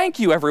 thank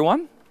you,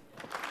 everyone.